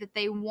cry that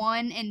they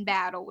won in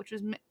battle, which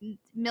was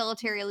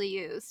militarily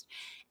used.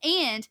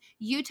 And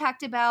you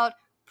talked about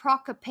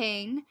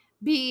prokoping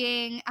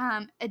being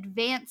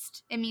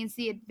advanced. It means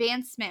the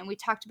advancement. We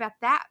talked about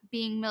that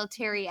being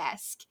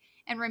military-esque.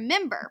 And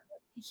remember,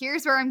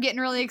 here's where I'm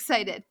getting really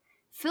excited.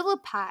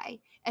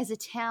 Philippi as a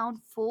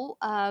town full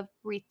of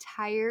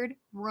retired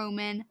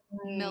Roman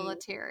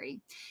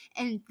military.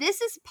 And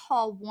this is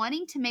Paul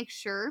wanting to make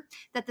sure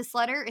that this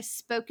letter is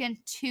spoken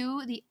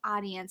to the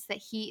audience that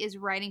he is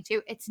writing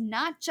to. It's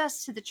not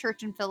just to the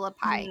church in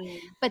Philippi,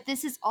 but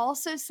this is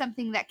also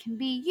something that can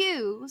be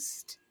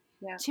used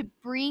to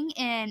bring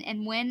in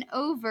and win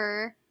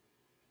over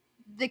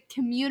the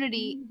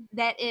community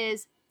that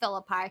is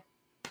Philippi.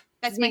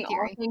 That's my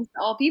theory. All things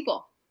to all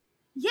people.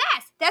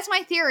 Yes, that's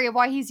my theory of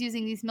why he's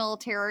using these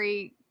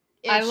military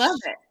I love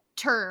it.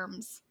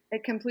 terms.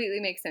 It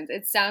completely makes sense.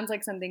 It sounds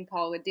like something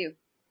Paul would do.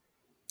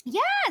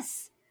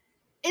 Yes.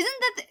 Isn't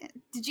that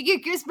did you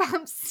get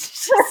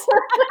goosebumps?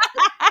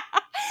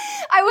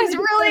 I was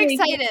really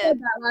excited.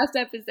 That last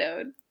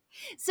episode.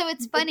 So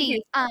it's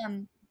funny.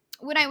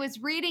 When I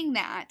was reading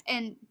that,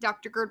 and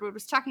Dr. Girdwood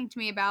was talking to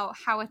me about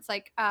how it's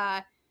like,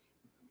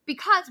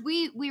 because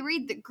we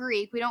read the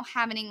Greek, we don't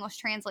have an English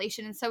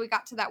translation, and so we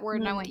got to that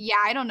word, and I went,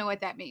 I don't know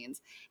what that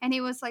means. And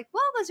he was like,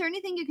 well, is there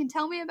anything you can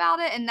tell me about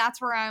it? And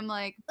that's where I'm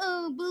like,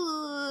 oh,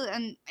 blah.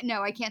 And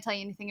no, I can't tell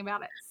you anything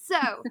about it.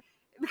 So,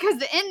 because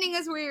the ending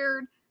is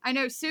weird, I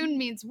know soon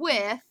means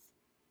with,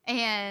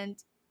 and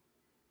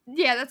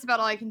yeah, that's about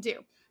all I can do.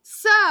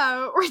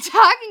 So, we're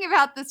talking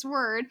about this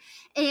word,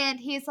 and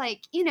he's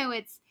like,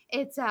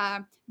 it's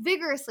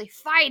vigorously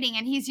fighting,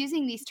 and he's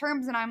using these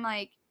terms, and I'm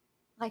like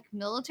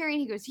military,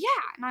 and he goes, yeah,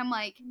 and I'm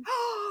like,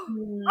 oh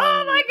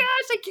my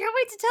gosh, I can't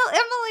wait to tell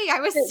Emily. I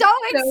was so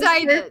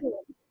excited.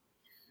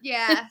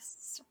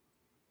 Yes.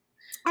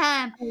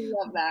 I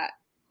love that.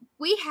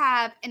 We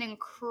have an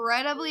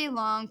incredibly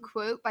long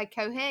quote by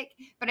Kohik,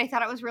 but I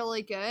thought it was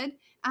really good.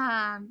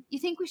 You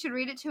think we should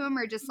read it to him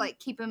or just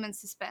keep him in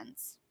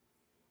suspense?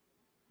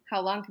 How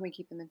long can we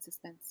keep him in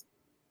suspense?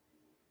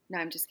 No,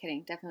 I'm just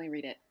kidding. Definitely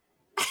read it.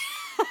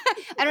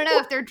 I don't know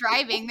if they're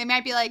driving. They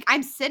might be like,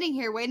 I'm sitting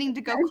here waiting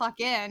to go clock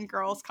in,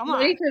 girls. Come on.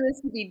 Wait for this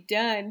to be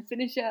done.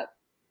 Finish up.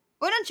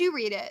 Why don't you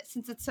read it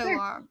since it's so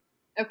long?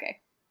 Okay.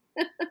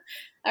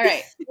 All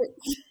right.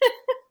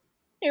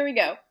 Here we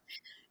go.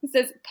 It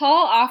says,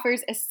 Paul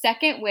offers a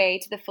second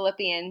way the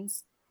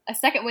Philippians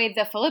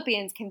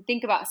can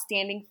think about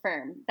standing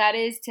firm. That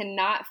is, to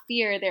not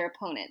fear their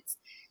opponents.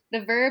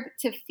 The verb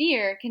to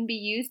fear can be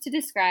used to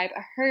describe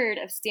a herd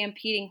of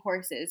stampeding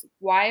horses,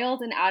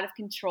 wild and out of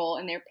control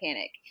in their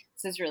panic.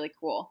 This is really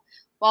cool.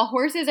 While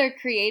horses are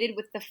created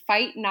with the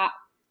flight, not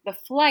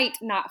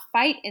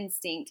fight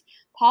instinct,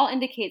 Paul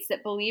indicates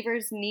that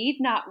believers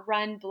need not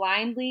run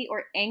blindly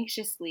or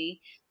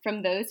anxiously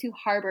from those who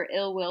harbor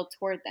ill will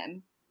toward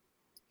them.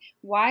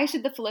 Why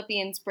should the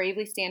Philippians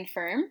bravely stand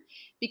firm?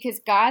 Because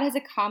God has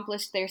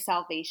accomplished their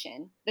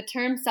salvation. The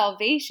term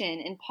salvation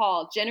in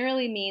Paul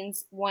generally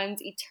means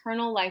one's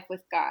eternal life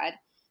with God,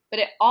 but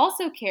it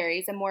also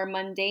carries a more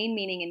mundane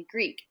meaning in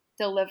Greek,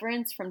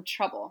 deliverance from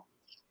trouble.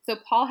 So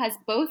Paul has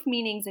both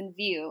meanings in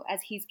view,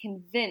 as he's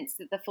convinced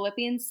that the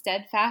Philippians'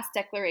 steadfast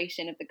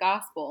declaration of the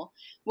gospel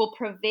will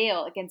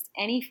prevail against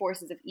any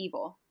forces of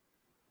evil.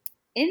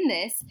 In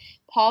this,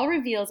 Paul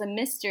reveals a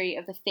mystery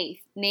of the faith,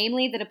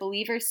 namely that a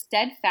believer's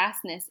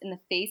steadfastness in the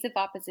face of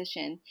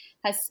opposition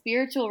has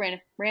spiritual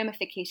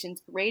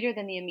ramifications greater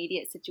than the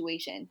immediate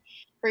situation.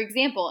 For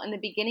example, in the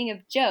beginning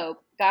of Job,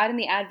 God and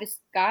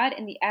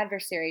the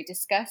adversary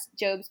discussed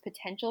Job's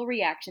potential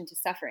reaction to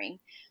suffering.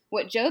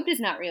 What Job does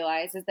not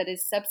realize is that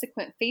his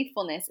subsequent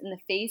faithfulness in the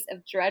face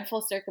of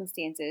dreadful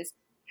circumstances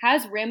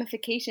has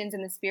ramifications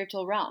in the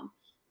spiritual realm.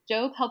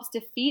 Job helps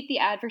defeat the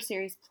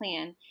adversary's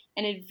plan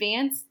and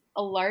advance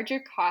a larger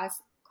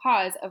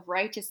cause of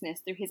righteousness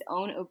through his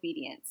own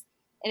obedience.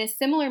 In a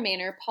similar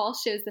manner, Paul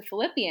shows the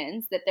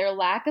Philippians that their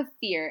lack of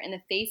fear in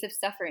the face of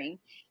suffering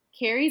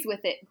carries with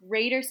it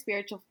greater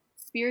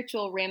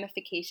spiritual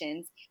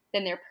ramifications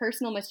than their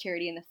personal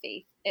maturity in the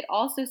faith. It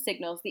also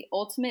signals the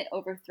ultimate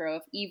overthrow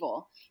of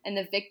evil and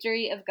the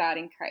victory of God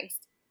in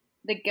Christ.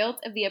 The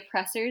guilt of the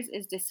oppressors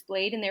is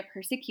displayed in their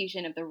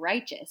persecution of the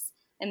righteous,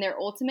 and their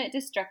ultimate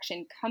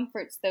destruction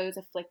comforts those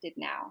afflicted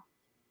now.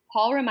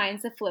 Paul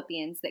reminds the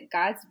Philippians that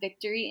God's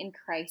victory in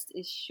Christ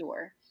is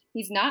sure.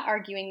 He's not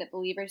arguing that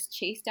believers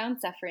chase down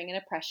suffering and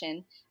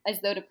oppression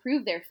as though to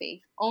prove their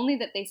faith, only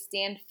that they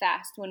stand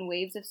fast when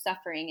waves of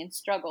suffering and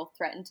struggle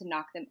threaten to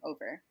knock them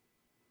over.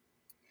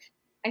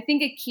 I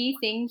think a key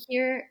thing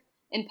here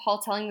in Paul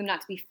telling them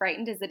not to be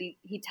frightened is that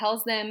he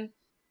tells them,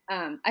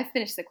 I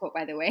finished the quote,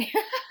 by the way.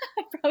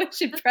 I probably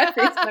should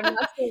preface, but I'm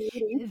not still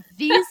reading.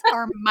 These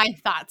are my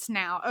thoughts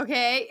now,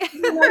 okay?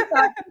 My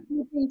thoughts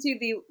to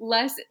the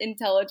less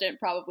intelligent,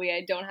 probably.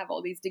 I don't have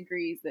all these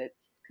degrees that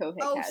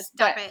Kohik has.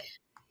 Stop it.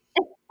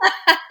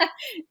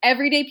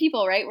 Everyday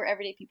people, right? We're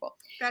everyday people.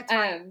 That's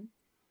right.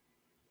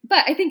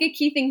 But I think a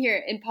key thing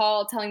here in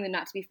Paul telling them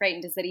not to be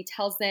frightened is that he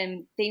tells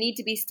them they need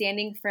to be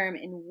standing firm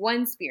in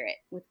one spirit,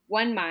 with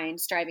one mind,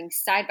 striving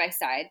side by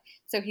side.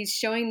 So he's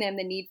showing them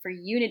the need for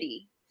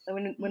unity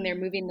when they're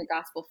moving the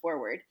gospel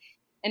forward.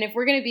 And if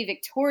we're going to be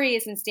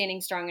victorious and standing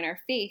strong in our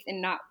faith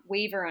and not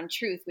waver on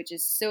truth, which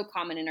is so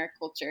common in our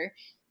culture,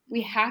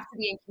 we have to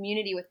be in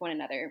community with one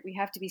another. We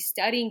have to be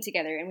studying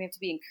together, and we have to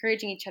be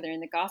encouraging each other in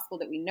the gospel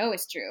that we know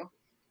is true.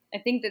 I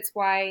think that's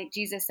why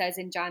Jesus says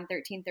in John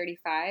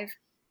 13:35,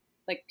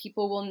 like,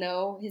 people will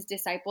know his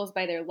disciples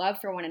by their love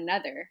for one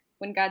another.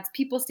 When God's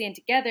people stand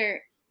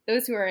together,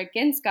 those who are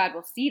against God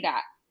will see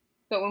that.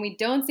 But when we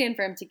don't stand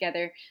firm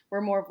together,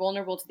 we're more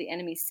vulnerable to the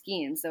enemy's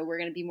schemes. So we're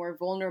going to be more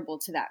vulnerable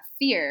to that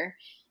fear.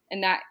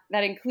 And that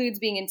includes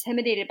being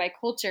intimidated by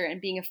culture and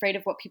being afraid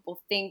of what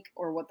people think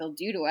or what they'll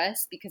do to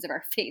us because of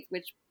our faith,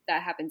 which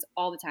that happens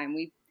all the time.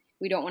 We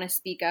don't want to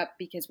speak up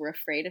because we're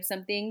afraid of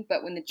something.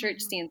 But when the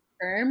church stands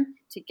firm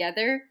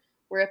together,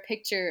 we're a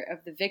picture of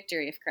the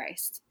victory of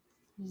Christ.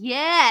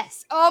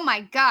 Yes. Oh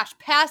my gosh.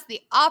 Pass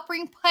the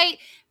offering plate.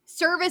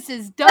 Service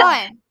is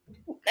done.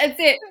 That's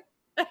it.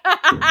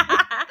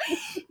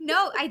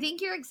 No, I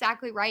think you're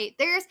exactly right.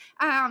 There's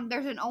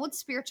an old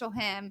spiritual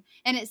hymn,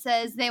 and it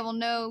says, "They will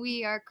know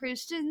we are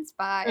Christians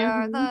by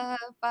our love,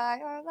 by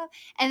our love."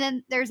 And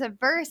then there's a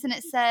verse, and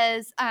it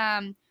says,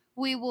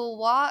 "We will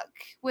walk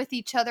with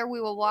each other. We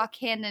will walk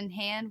hand in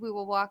hand. We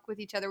will walk with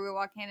each other. We will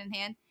walk hand in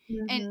hand."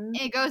 And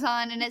it goes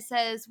on, and it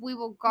says, "We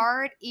will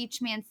guard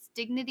each man's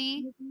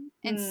dignity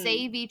and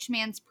save each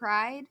man's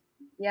pride."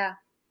 Yeah.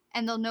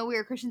 And they'll know we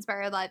are Christians by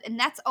our love. And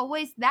that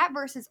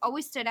verse has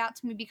always stood out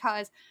to me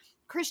because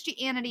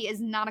Christianity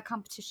is not a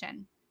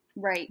competition.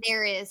 Right.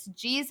 There is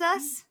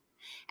Jesus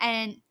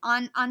and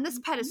on this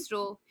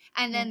pedestal,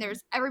 and then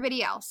there's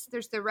everybody else.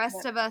 There's the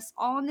rest of us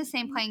all on the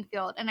same playing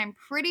field. And I'm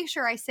pretty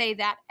sure I say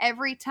that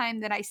every time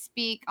that I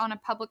speak on a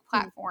public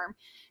platform.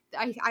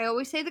 I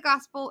always say the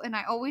gospel, and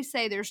I always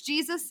say there's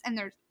Jesus and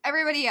there's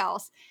everybody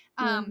else.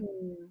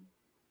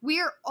 We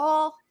are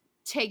all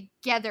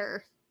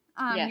together.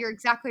 You're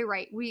exactly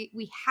right.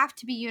 We have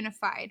to be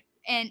unified,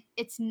 and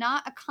it's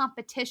not a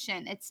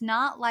competition. It's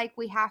not like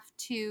we have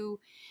to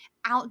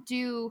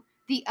outdo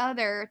the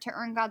other to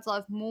earn God's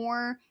love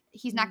more.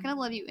 He's not going to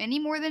love you any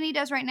more than he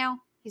does right now.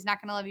 He's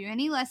not going to love you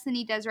any less than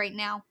he does right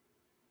now.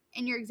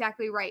 And you're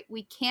exactly right.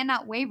 We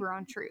cannot waver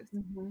on truth.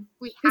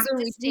 We have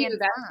to stand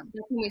firm.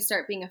 That's when we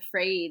start being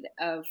afraid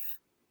of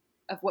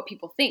what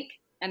people think.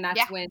 And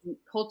that's when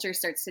culture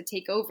starts to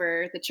take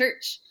over the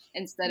church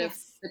instead of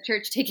the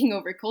church taking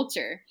over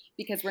culture,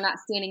 because we're not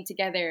standing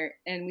together,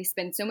 and we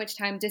spend so much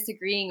time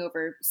disagreeing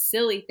over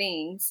silly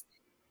things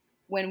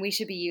when we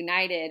should be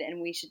united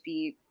and we should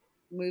be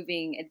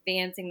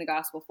advancing the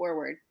gospel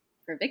forward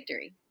for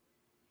victory.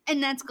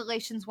 And that's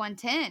Galatians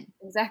 1:10.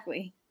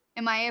 Exactly.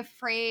 Am I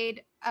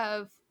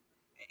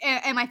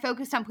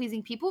focused on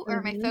pleasing people, or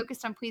am I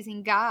focused on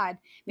pleasing God?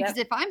 Because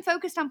if I'm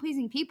focused on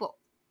pleasing people,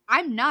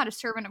 I'm not a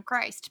servant of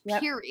Christ,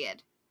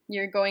 period.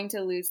 You're going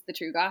to lose the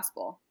true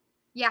gospel.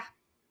 Yeah.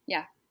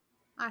 Yeah.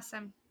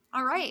 Awesome.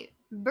 All right.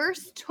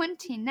 Verse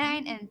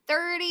 29 and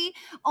 30.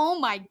 Oh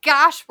my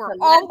gosh, we're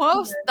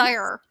almost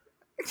there.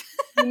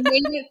 We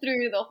made it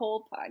through the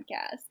whole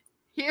podcast.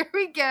 Here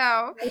we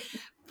go.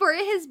 For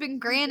it has been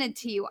granted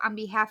to you on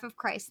behalf of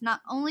Christ,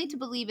 not only to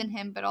believe in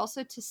him, but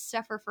also to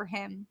suffer for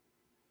him.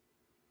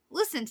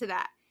 Listen to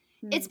that.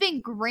 It's been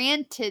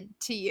granted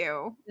to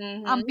you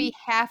on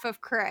behalf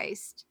of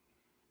Christ.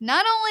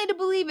 Not only to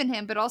believe in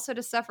him, but also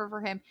to suffer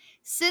for him.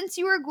 Since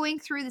you are going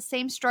through the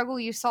same struggle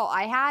you saw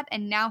I had,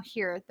 and now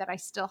hear that I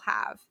still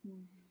have.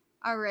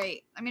 All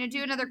right. I'm going to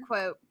do another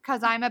quote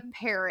because I'm a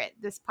parrot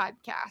this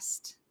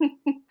podcast.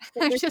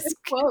 I'm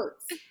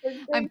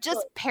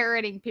just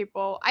parroting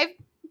people.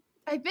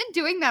 I've been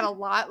doing that a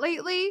lot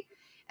lately.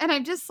 And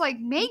I'm just like,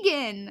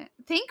 Megan,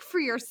 think for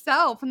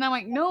yourself. And I'm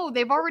like, no,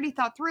 they've already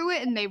thought through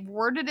it and they've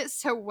worded it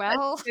so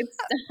well. That's good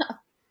stuff.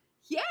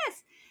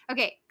 Yes.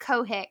 Okay,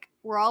 Kohik.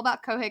 We're all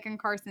about Kohik and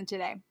Carson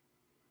today.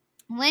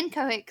 Lynn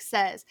Kohik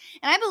says,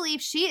 and I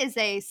believe she is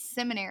a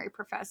seminary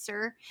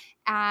professor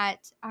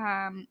at,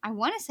 I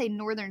want to say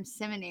Northern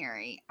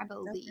Seminary, I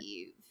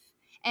believe. Okay.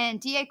 And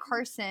D.A.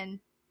 Carson,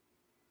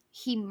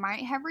 he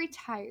might have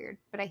retired,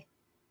 but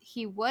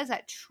he was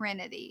at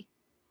Trinity.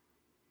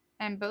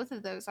 And both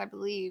of those, I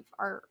believe,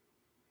 are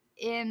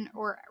in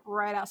or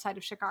right outside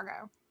of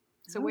Chicago.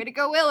 So way to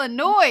go,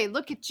 Illinois.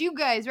 Look at you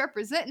guys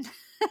representing.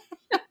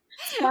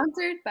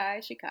 Sponsored by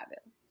Chicago.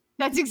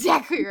 That's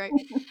exactly right.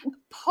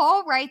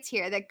 Paul writes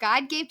here that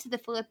God gave to the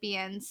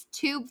Philippians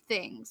two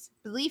things,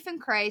 belief in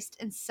Christ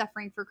and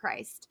suffering for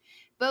Christ.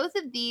 Both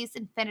of these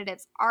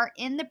infinitives are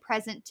in the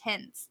present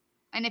tense.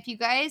 And if you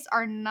guys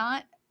are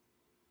not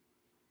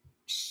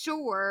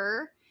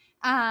sure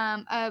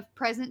of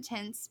present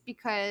tense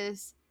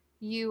because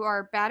you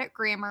are bad at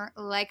grammar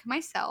like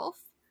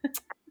myself.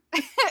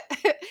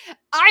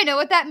 I know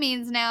what that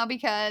means now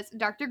because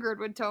Dr.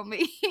 Girdwood told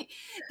me.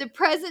 The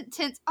present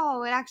tense,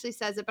 it actually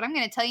says it, but I'm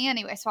going to tell you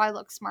anyway, so I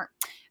look smart.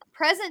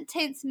 Present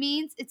tense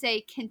means it's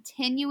a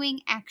continuing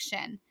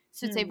action.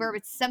 So it's a verb.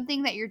 It's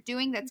something that you're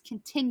doing that's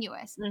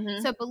continuous.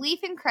 Mm-hmm. So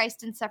belief in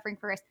Christ and suffering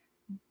for Christ,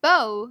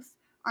 both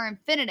are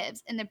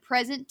infinitives in the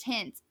present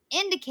tense,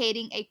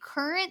 indicating a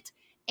current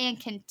and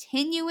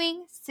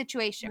continuing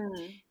situation.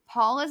 Mm-hmm.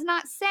 Paul is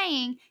not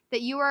saying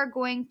that you are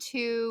going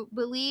to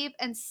believe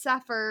and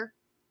suffer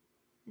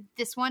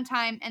this one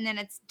time and then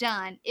it's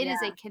done. It is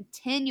a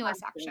continuous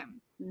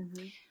action.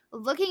 Mm-hmm.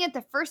 Looking at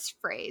the first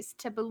phrase,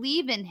 to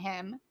believe in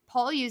him,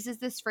 Paul uses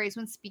this phrase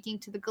when speaking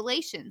to the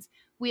Galatians.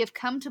 We have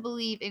come to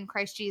believe in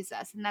Christ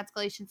Jesus, and that's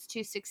Galatians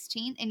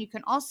 2:16, and you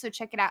can also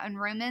check it out in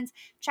Romans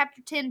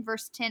chapter 10,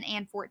 verse 10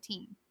 and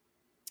 14.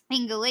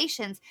 In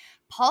Galatians,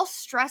 Paul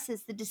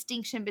stresses the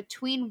distinction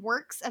between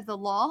works of the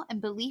law and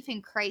belief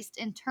in Christ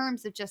in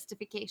terms of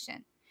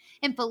justification.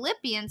 In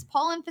Philippians,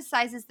 Paul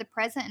emphasizes the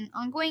present and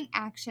ongoing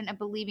action of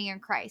believing in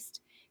Christ,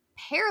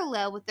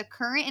 parallel with the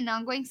current and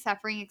ongoing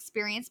suffering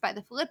experienced by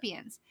the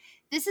Philippians.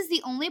 This is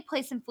the only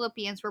place in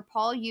Philippians where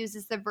Paul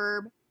uses the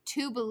verb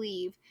to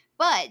believe,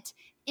 but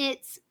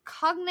its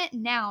cognate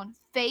noun,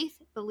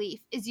 faith,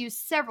 belief, is used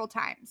several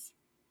times.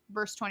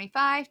 Verse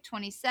 25,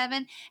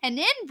 27, and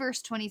in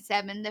verse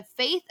 27, the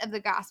faith of the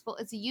gospel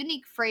is a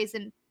unique phrase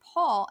in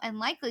Paul and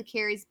likely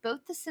carries both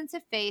the sense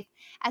of faith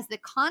as the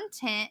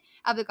content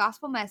of the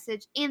gospel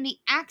message and the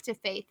act of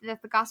faith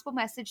that the gospel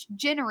message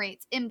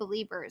generates in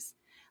believers.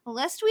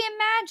 Lest we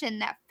imagine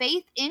that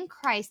faith in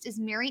Christ is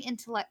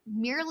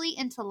merely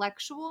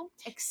intellectual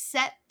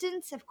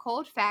acceptance of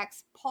cold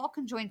facts, Paul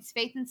conjoins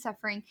faith and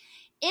suffering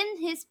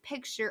in his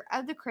picture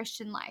of the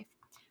Christian life.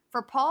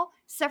 For Paul,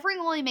 suffering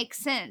only makes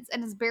sense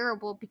and is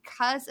bearable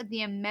because of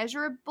the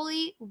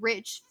immeasurably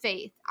rich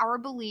faith, our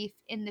belief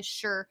in the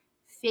sure,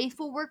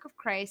 faithful work of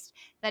Christ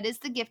that is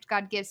the gift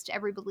God gives to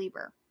every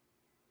believer.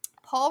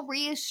 Paul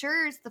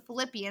reassures the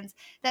Philippians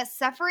that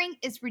suffering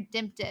is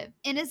redemptive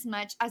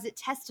inasmuch as it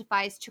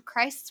testifies to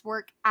Christ's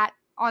work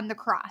on the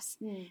cross.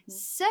 Mm-hmm.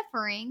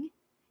 Suffering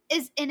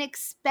is an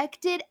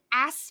expected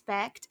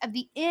aspect of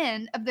the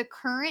end of the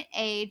current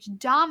age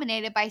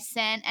dominated by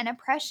sin and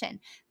oppression.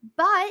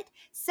 But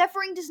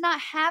suffering does not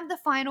have the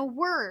final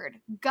word.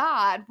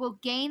 God will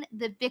gain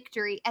the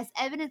victory as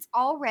evidenced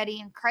already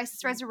in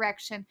Christ's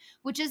resurrection,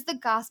 which is the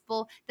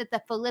gospel that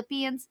the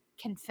Philippians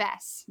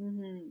confess.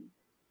 Mm-hmm.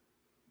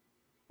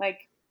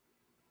 Like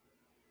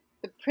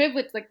the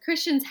privilege, like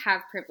Christians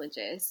have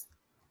privileges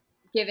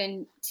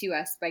given to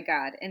us by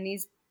God. And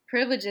these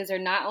privileges are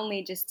not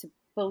only just to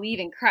believe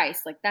in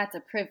Christ, like that's a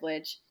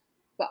privilege,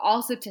 but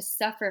also to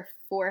suffer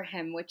for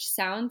him, which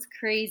sounds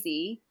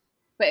crazy.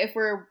 But if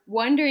we're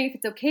wondering if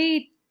it's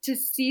okay to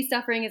see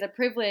suffering as a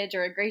privilege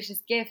or a gracious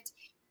gift,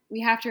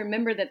 we have to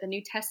remember that the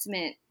New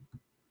Testament,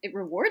 it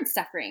rewards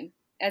suffering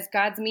as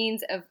God's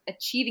means of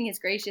achieving his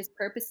gracious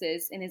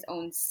purposes in his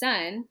own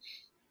son.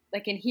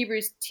 Like in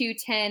Hebrews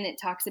 2:10,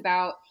 it talks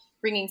about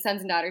bringing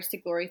sons and daughters to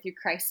glory through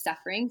Christ's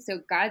suffering. So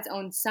God's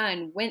own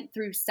son went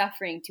through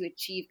suffering to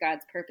achieve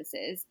God's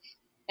purposes.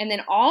 And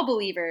then all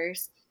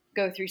believers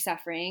go through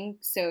suffering.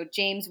 So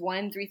James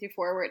 1:3-4,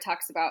 where it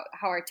talks about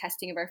how our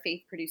testing of our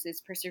faith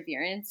produces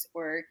perseverance,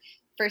 or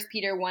 1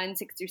 Peter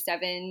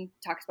 1:6-7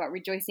 talks about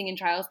rejoicing in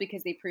trials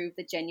because they prove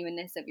the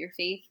genuineness of your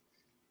faith.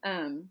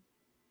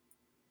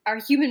 Our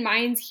human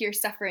minds hear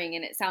suffering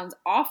and it sounds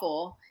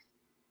awful.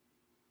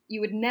 You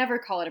would never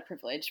call it a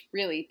privilege,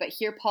 really. But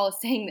here Paul is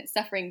saying that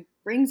suffering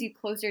brings you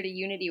closer to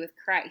unity with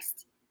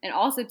Christ and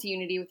also to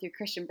unity with your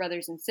Christian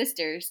brothers and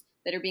sisters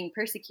that are being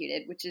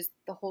persecuted, which is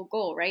the whole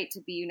goal, right?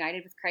 To be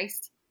united with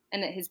Christ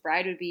and that his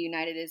bride would be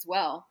united as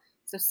well.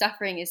 So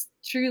suffering is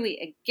truly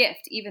a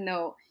gift, even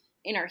though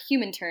in our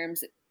human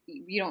terms,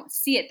 you don't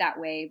see it that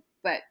way.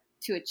 But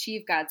to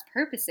achieve God's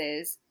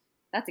purposes,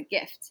 that's a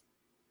gift.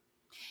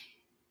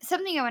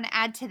 Something I want to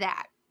add to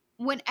that.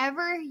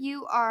 Whenever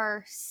you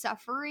are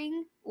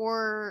suffering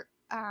or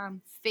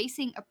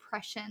facing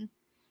oppression,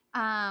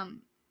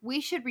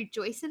 we should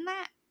rejoice in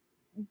that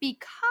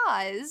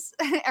because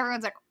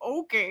everyone's like,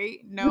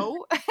 okay,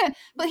 no.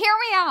 But hear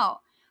me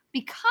out.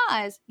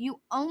 Because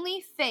you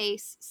only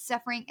face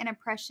suffering and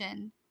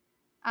oppression,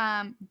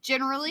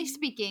 generally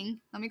speaking,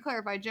 let me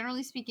clarify,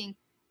 generally speaking,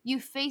 you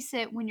face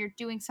it when you're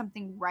doing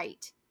something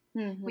right.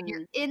 Mm-hmm. When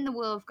you're in the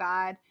will of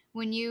God,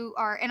 when you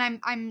are,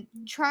 and I'm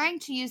trying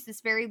to use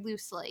this very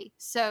loosely.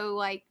 So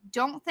like,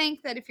 don't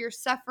think that if you're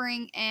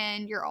suffering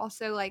and you're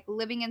also like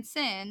living in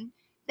sin,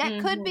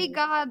 that could be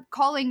God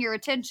calling your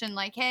attention,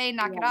 like, hey,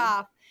 knock it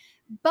off.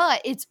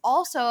 But it's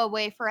also a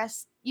way for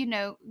us,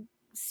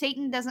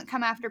 Satan doesn't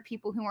come after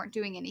people who aren't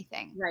doing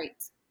anything.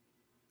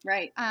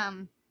 Right.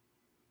 And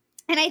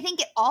I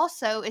think it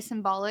also is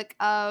symbolic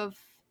of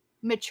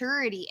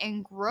maturity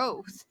and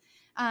growth.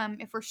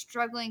 If we're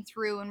struggling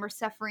through and we're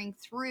suffering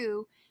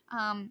through,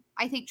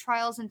 I think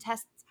trials and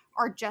tests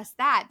are just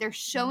that. They're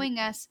showing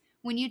us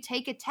when you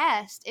take a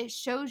test, it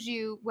shows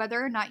you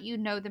whether or not you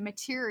know the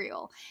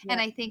material. Yep.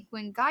 And I think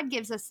when God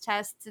gives us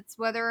tests, it's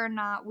whether or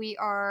not we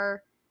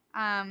are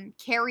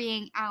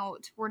carrying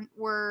out,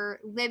 we're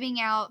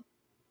living out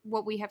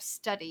what we have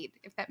studied,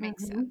 if that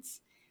makes sense.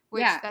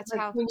 Which that's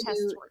like how when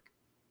tests work.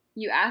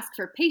 you ask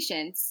for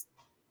patience,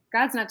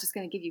 God's not just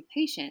going to give you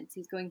patience.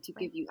 He's going to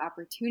give you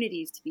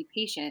opportunities to be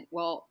patient.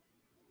 Well,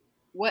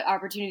 what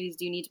opportunities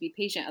do you need to be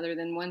patient other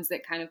than ones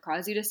that kind of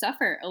cause you to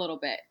suffer a little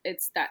bit?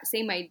 It's that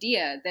same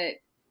idea that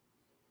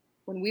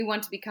when we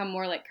want to become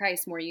more like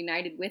Christ, more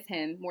united with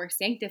him, more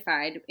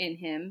sanctified in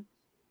him,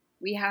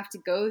 we have to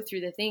go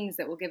through the things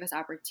that will give us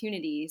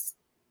opportunities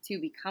to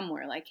become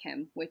more like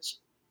him, which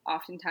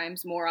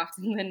oftentimes, more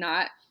often than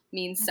not,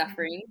 means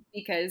suffering,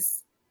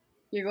 because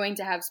you're going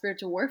to have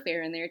spiritual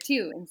warfare in there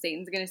too. And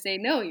Satan's going to say,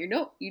 no, you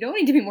don't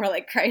need to be more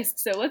like Christ.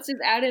 So let's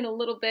just add in a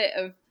little bit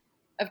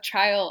of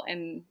trial,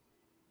 and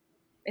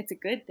it's a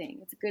good thing.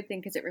 It's a good thing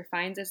because it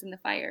refines us in the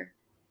fire.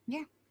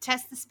 Yeah.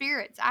 Test the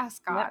spirits.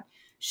 Ask God. Yep.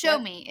 Show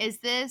me.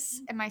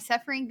 Am I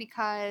suffering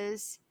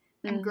because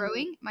I'm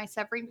growing? Am I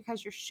suffering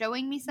because you're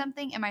showing me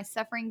something? Am I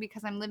suffering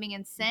because I'm living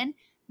in sin?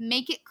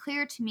 Make it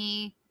clear to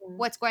me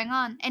what's going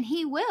on. And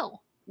he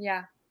will.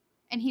 Yeah.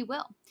 And he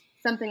will.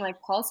 Something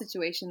like Paul's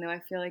situation, though, I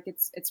feel like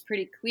it's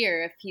pretty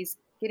clear. If he's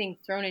getting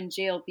thrown in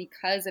jail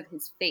because of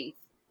his faith,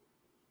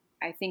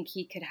 I think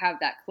he could have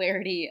that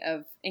clarity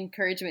of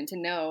encouragement to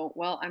know,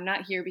 well, I'm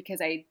not here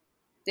because I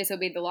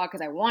disobeyed the law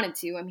because I wanted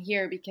to. I'm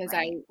here because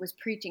I was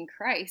preaching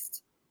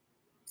Christ.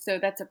 So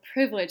that's a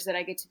privilege that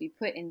I get to be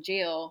put in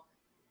jail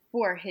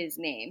for his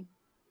name.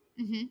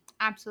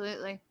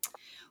 Absolutely.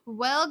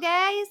 Well,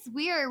 guys,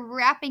 we are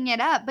wrapping it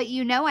up, but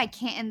I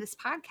can't end this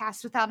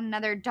podcast without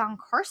another Don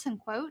Carson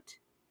quote.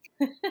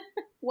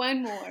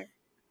 One more.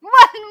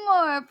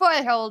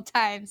 For old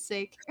time's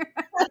sake.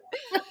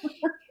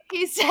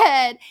 He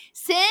said,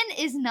 sin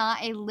is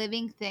not a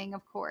living thing,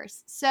 of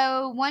course,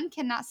 so one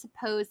cannot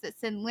suppose that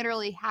sin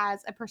literally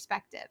has a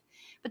perspective.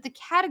 But the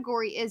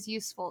category is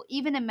useful,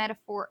 even if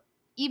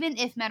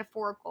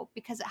metaphorical,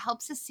 because it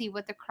helps us see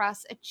what the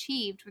cross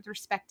achieved with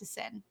respect to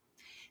sin.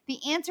 The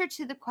answer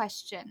to the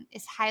question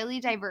is highly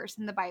diverse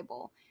in the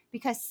Bible,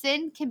 because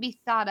sin can be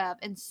thought of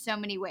in so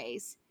many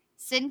ways.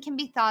 Sin can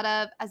be thought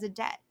of as a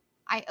debt.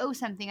 I owe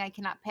something I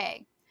cannot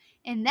pay.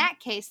 In that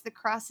case, the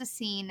cross is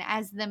seen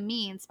as the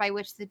means by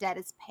which the debt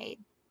is paid.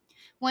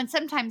 One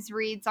sometimes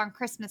reads on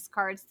Christmas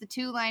cards the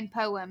 2-line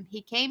poem,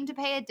 "He came to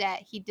pay a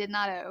debt he did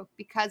not owe,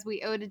 because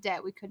we owed a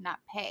debt we could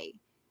not pay."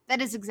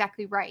 That is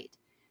exactly right.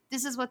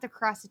 This is what the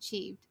cross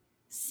achieved.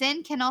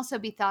 Sin can also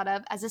be thought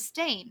of as a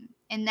stain.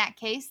 In that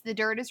case, the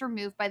dirt is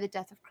removed by the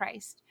death of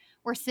Christ.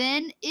 Where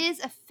sin is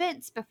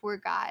offense before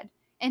God,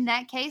 in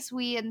that case,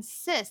 we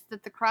insist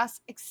that the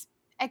cross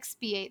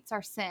expiates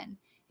our sin.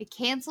 It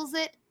cancels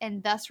it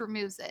and thus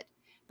removes it.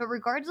 But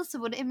regardless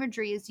of what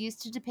imagery is used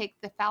to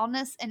depict the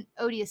foulness and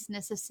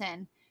odiousness of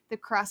sin, the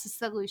cross is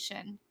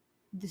solution,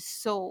 the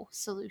sole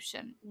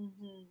solution.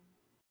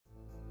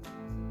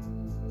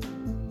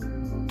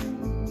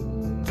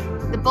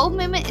 The Bold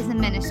Movement is a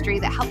ministry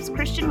that helps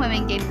Christian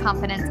women gain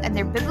confidence in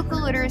their biblical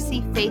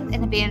literacy, faith,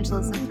 and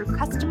evangelism through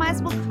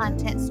customizable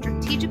content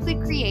strategically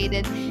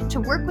created to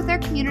work with our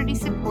community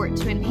support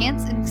to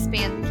enhance and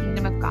expand the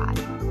kingdom of God.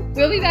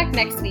 We'll be back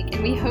next week,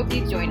 and we hope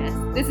you join us.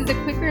 This is a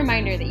quick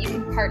reminder that you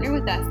can partner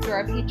with us through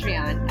our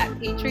Patreon at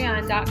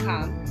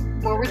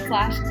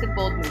patreon.com/The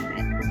Bold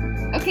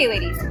Movement. Okay,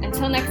 ladies,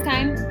 until next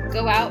time,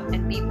 go out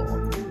and be bold.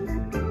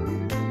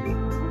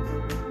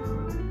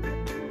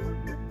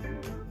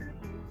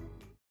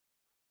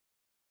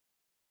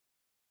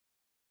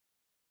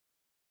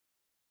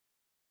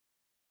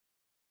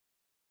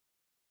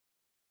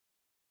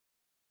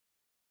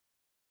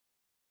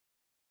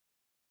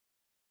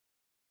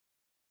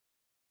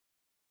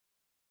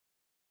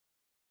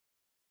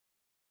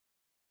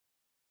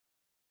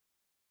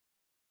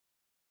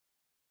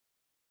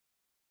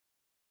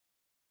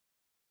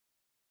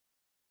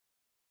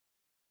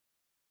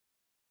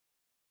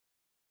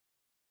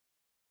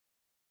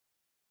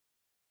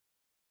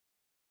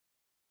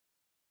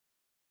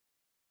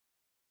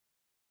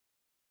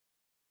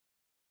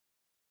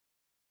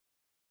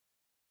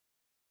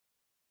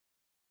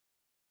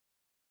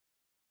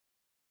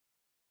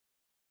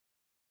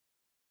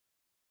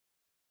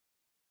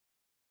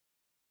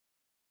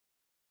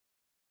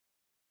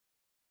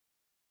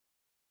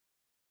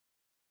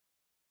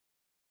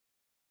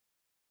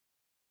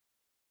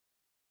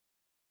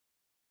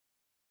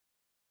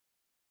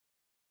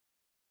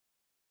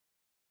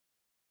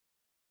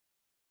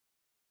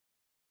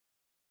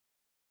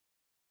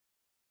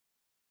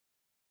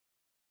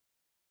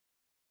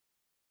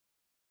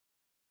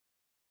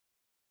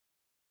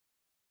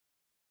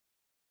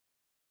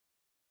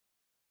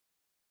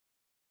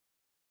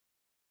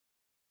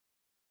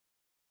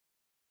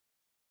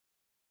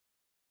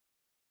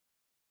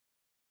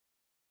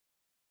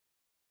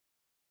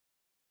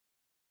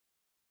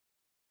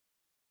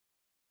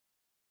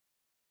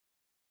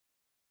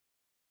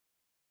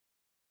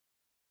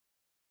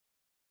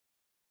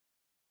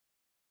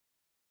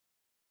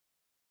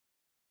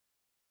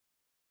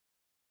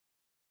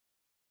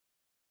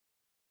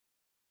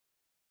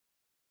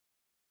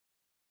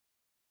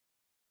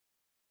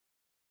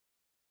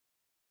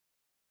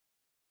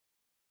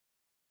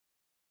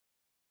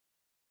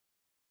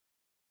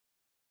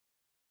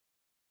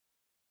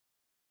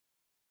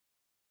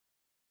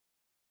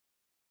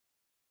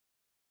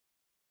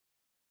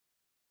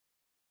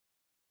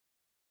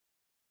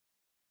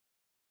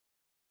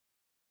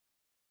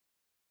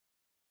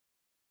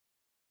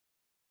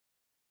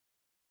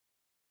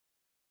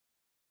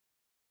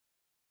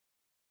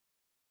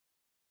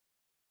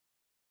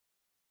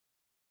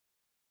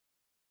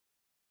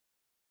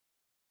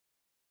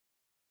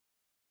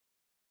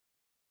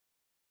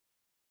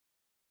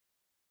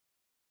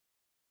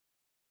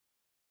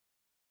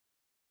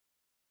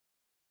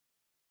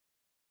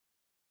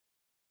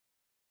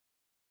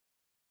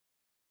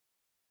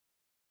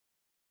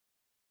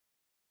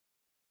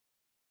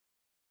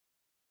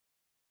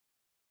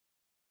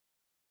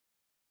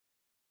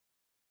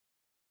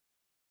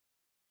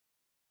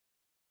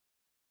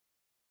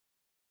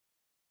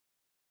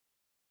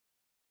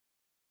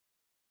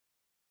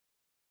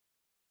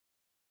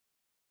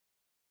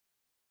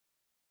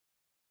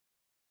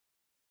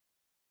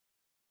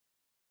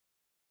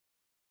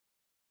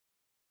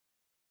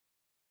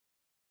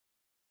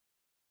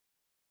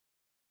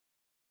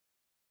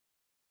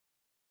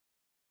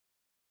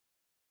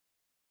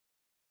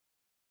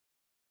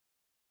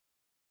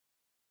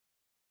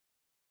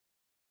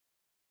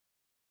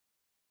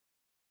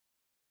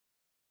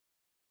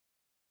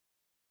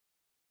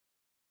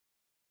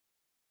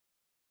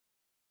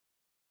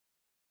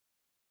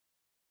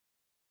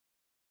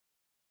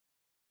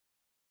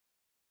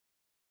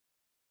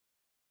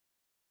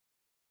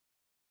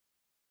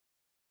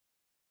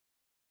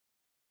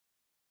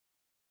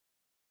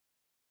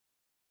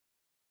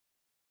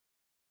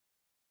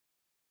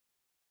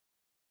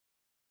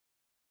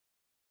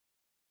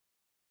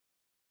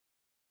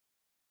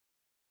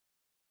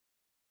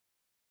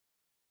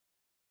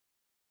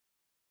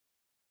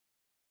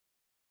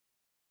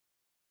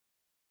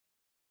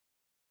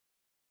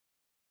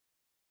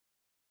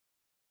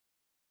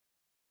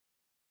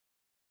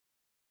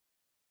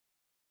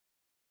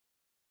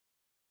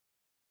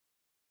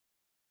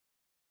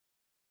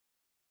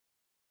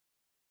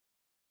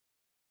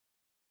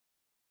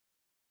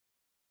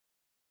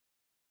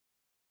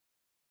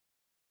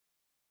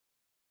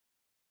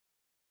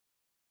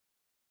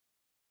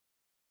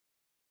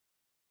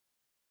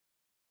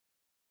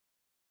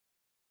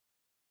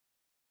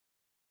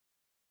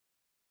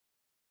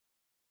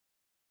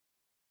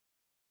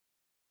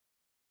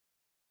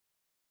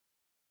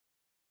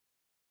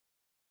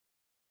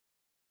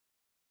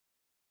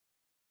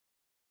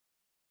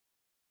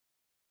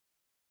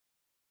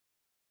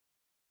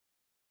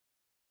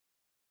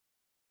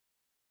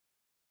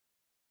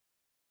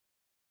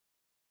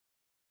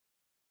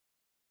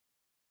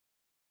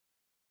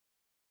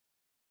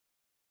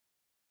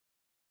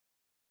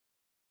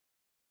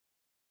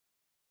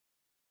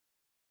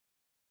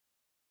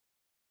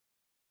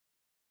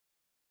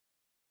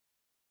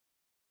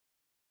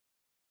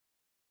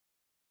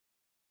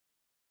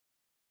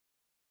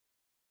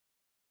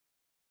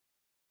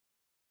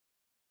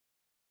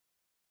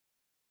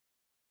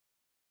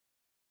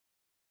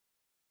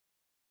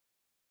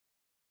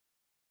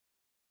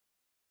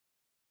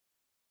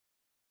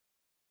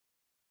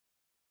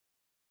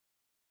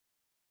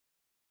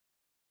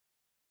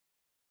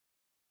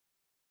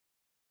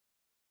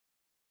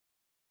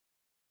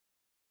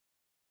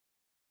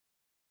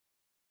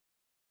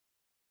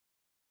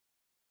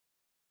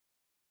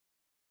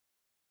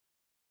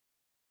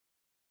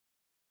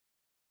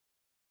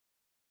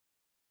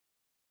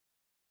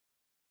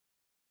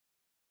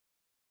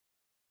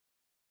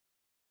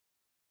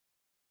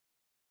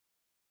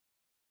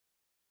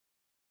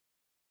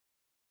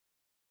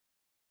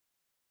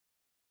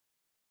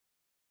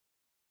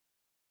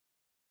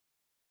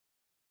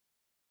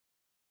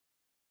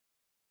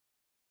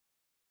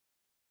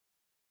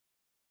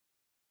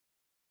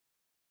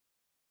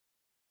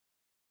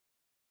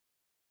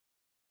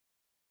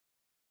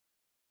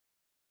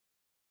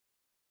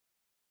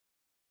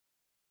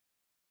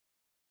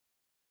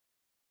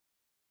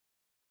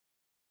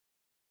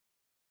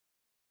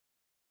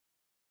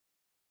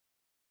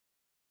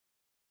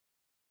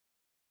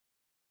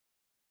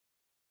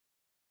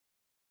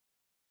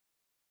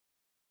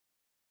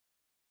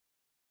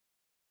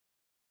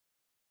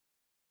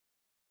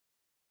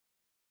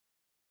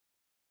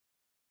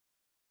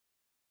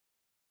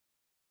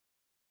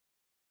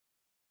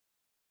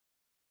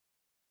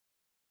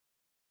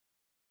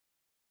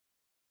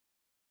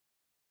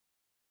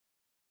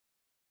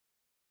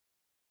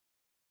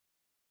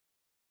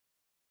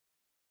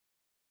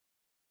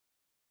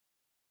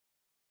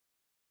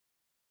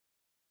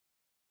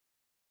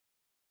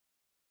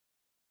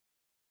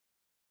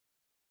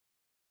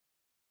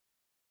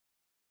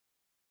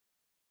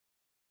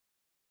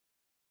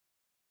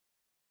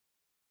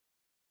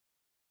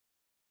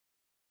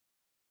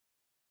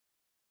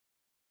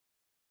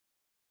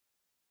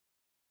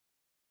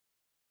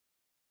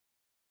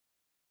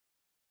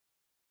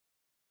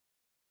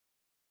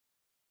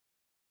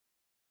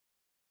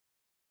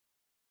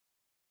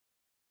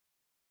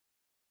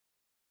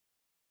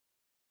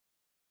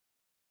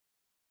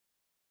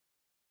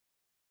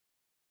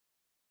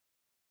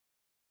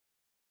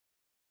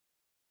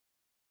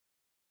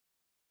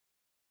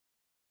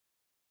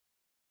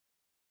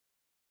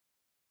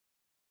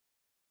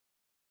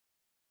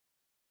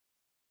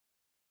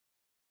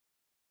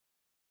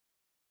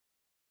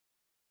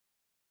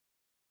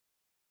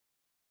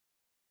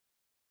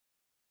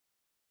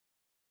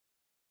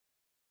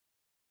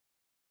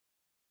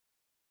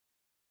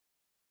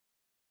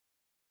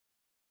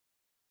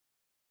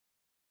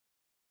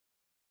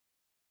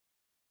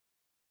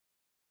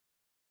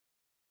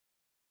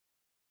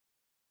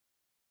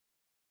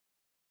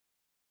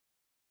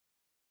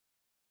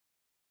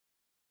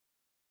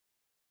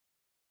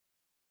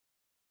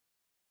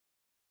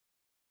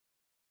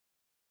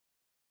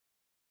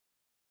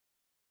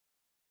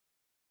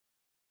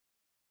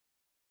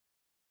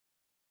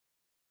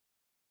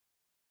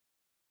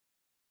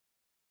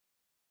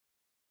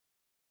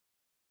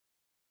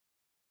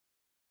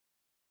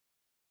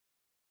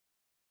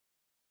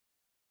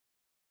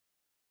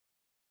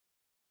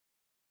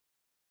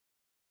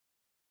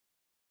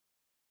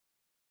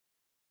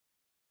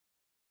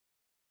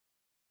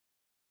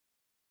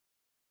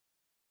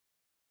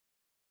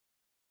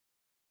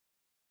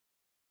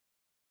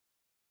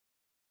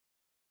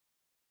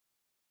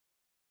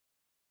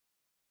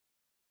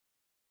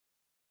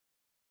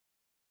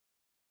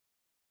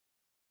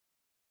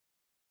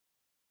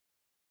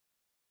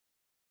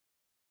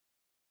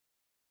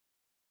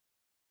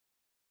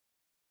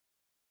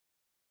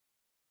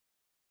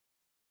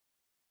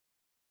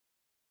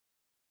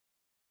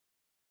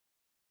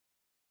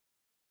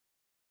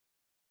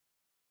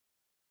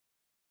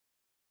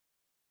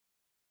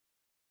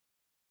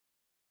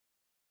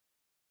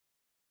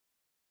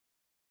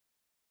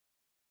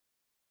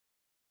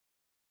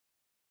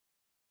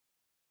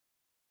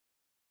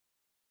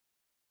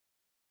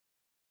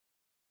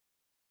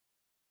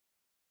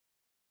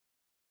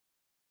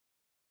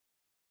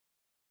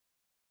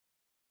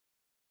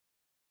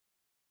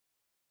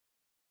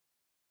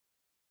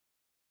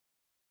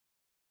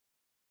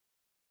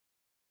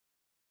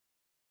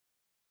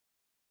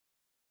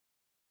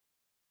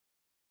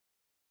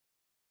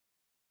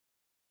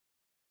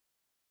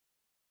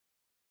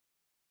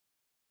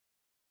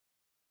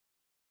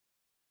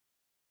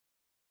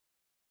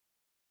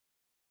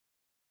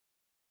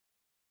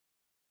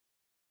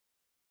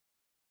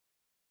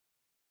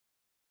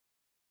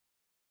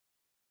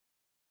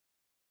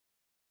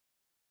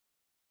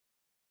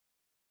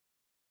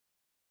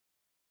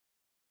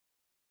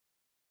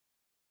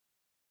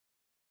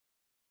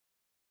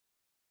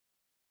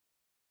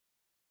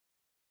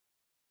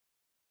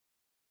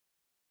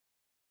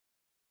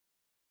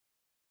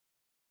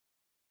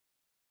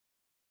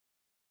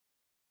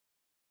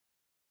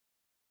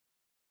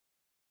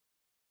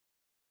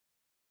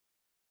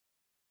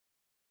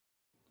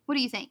 What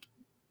do you think?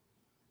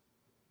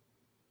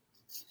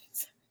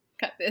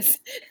 Cut this.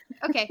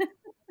 Okay.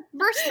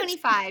 Verse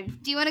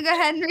 25. Do you want to go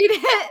ahead and read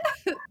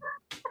it?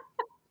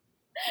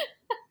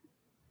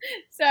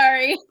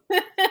 Sorry.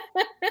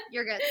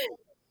 You're good.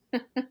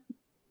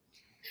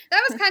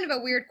 That was kind of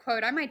a weird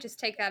quote. I might just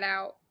take that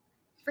out.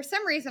 For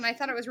some reason, I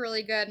thought it was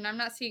really good, and I'm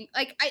not seeing,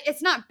 like,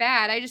 it's not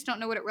bad. I just don't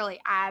know what it really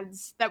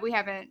adds that we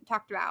haven't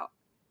talked about.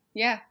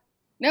 Yeah.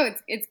 No,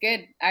 it's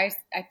good. I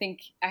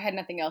think I had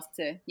nothing else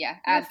to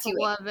add to it.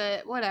 Love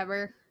it.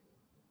 Whatever.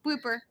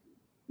 Blooper.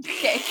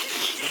 Okay.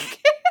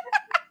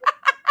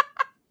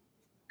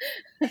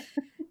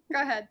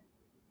 Go ahead.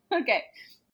 Okay.